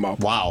know what I'm talking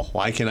about. Wow,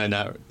 why can I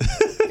not?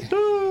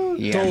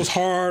 Throws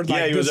hard.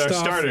 Like, he was our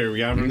stuff. starter. We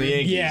got him from the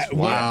Yankees. Yeah.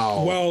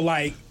 Wow. Well,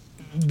 like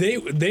they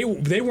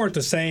weren't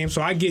the same.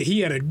 So I get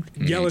he had a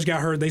Yelich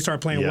got hurt. They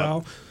started playing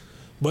well.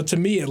 But to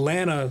me,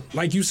 Atlanta,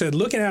 like you said,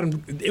 looking at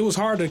them, it was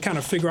hard to kind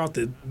of figure out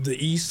the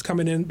East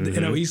coming in. The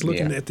NL East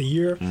looking at the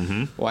year.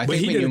 Well, I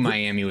think we knew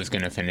Miami was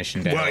going to finish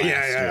in dead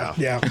last.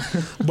 Yeah.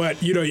 But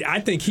I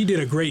think he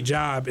did a great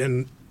job,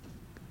 and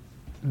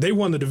they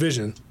won the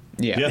division.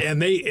 Yeah. And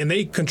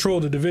they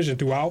controlled the division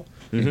throughout.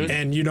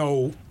 And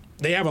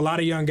they have a lot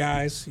of young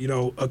guys.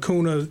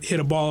 Acuna hit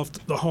a ball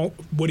off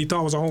what he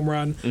thought was a home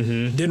run,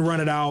 didn't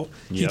run it out.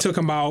 He took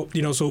him out.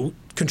 So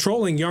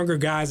controlling younger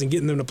guys and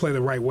getting them to play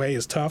the right way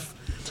is tough.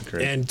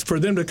 And for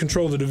them to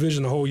control the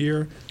division the whole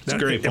year, that's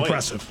a great point.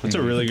 Impressive. That's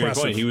a really great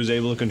point. He was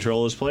able to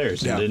control his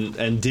players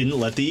and didn't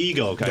let the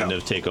ego kind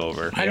of take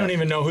over. I don't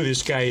even know who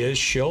this guy is,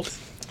 Schilt.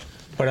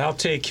 But I'll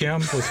take him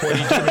with what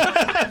he did.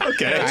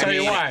 Okay. I'll tell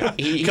you why.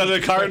 Because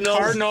the Cardinals?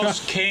 The Cardinals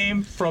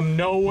came from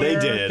nowhere.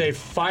 They did. They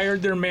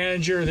fired their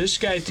manager. This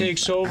guy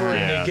takes over,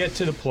 and they get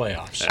to the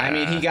playoffs. I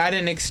mean, he got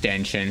an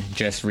extension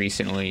just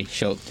recently,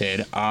 Schilt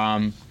did.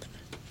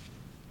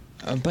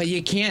 But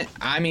you can't,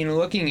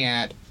 looking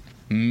at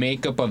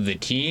makeup of the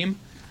team,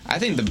 I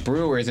think the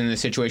Brewers in this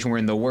situation were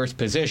in the worst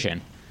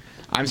position.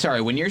 I'm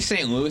sorry, when you're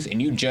St. Louis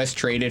and you just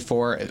traded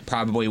for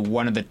probably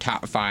one of the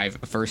top 5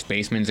 first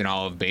basemen in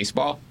all of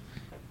baseball,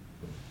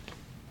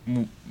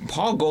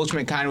 Paul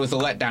Goldschmidt kind of was a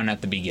letdown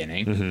at the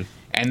beginning,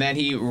 and then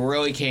he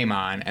really came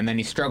on, and then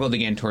he struggled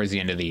again towards the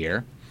end of the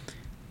year.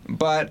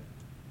 But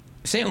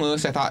St.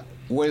 Louis, I thought,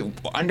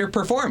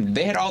 underperformed.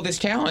 They had all this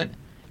talent,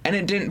 and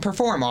it didn't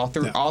perform all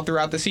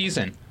throughout the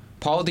season.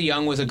 Paul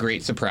DeJong was a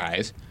great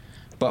surprise,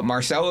 but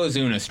Marcell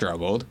Ozuna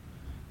struggled.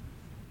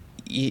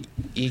 You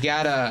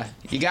gotta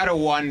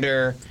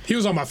wonder. He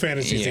was on my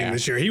fantasy team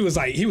this year. He was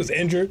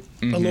injured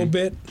a little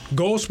bit.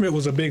 Goldschmidt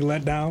was a big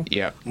letdown.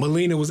 Yeah.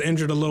 Molina was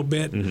injured a little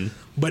bit.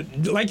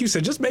 But like you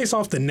said, just based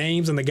off the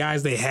names and the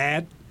guys they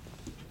had,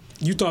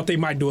 you thought they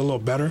might do a little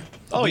better.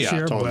 This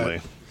year,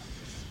 totally.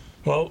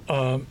 Well,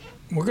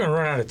 we're going to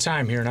run out of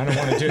time here, and I don't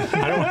want to do.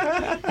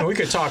 And we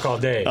could talk all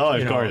day.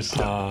 Oh, of course.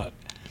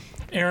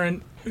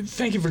 Aaron,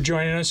 thank you for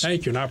joining us.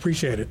 Thank you, and I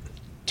appreciate it.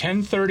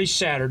 10:30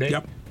 Saturday.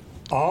 Yep.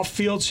 All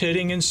fields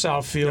hitting in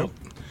Southfield. Yep.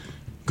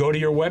 Go to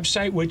your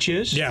website, which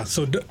is?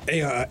 So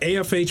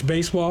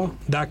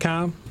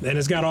AFHbaseball.com, and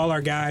it's got all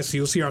our guys. So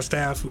you'll see our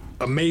staff,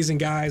 amazing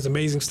guys,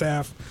 amazing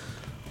staff,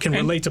 can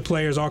relate to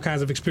players, all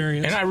kinds of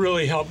experience. And I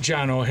really helped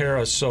John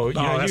O'Hara, so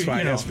that's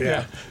fine. No,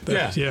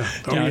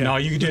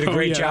 you did a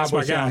great job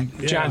with him.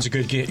 Yeah. John's a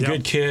good kid,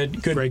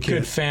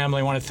 good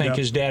family. I want to thank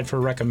his dad for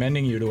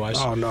recommending you to us.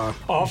 Oh no,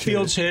 all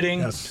fields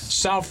hitting,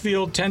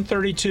 Southfield,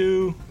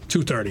 10:32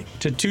 2:30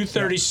 to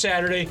 2:30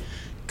 Saturday.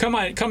 Come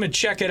and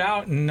check it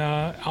out, and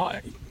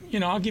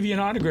I'll give you an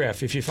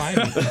autograph if you find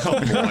me.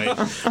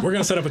 We're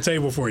gonna set up a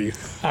table for you.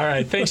 All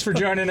right, thanks for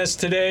joining us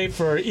today.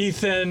 For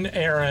Ethan,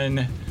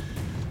 Aaron,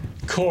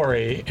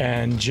 Corey,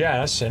 and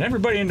Jess, and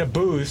everybody in the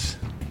booth,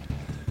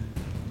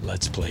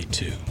 let's play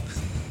 2.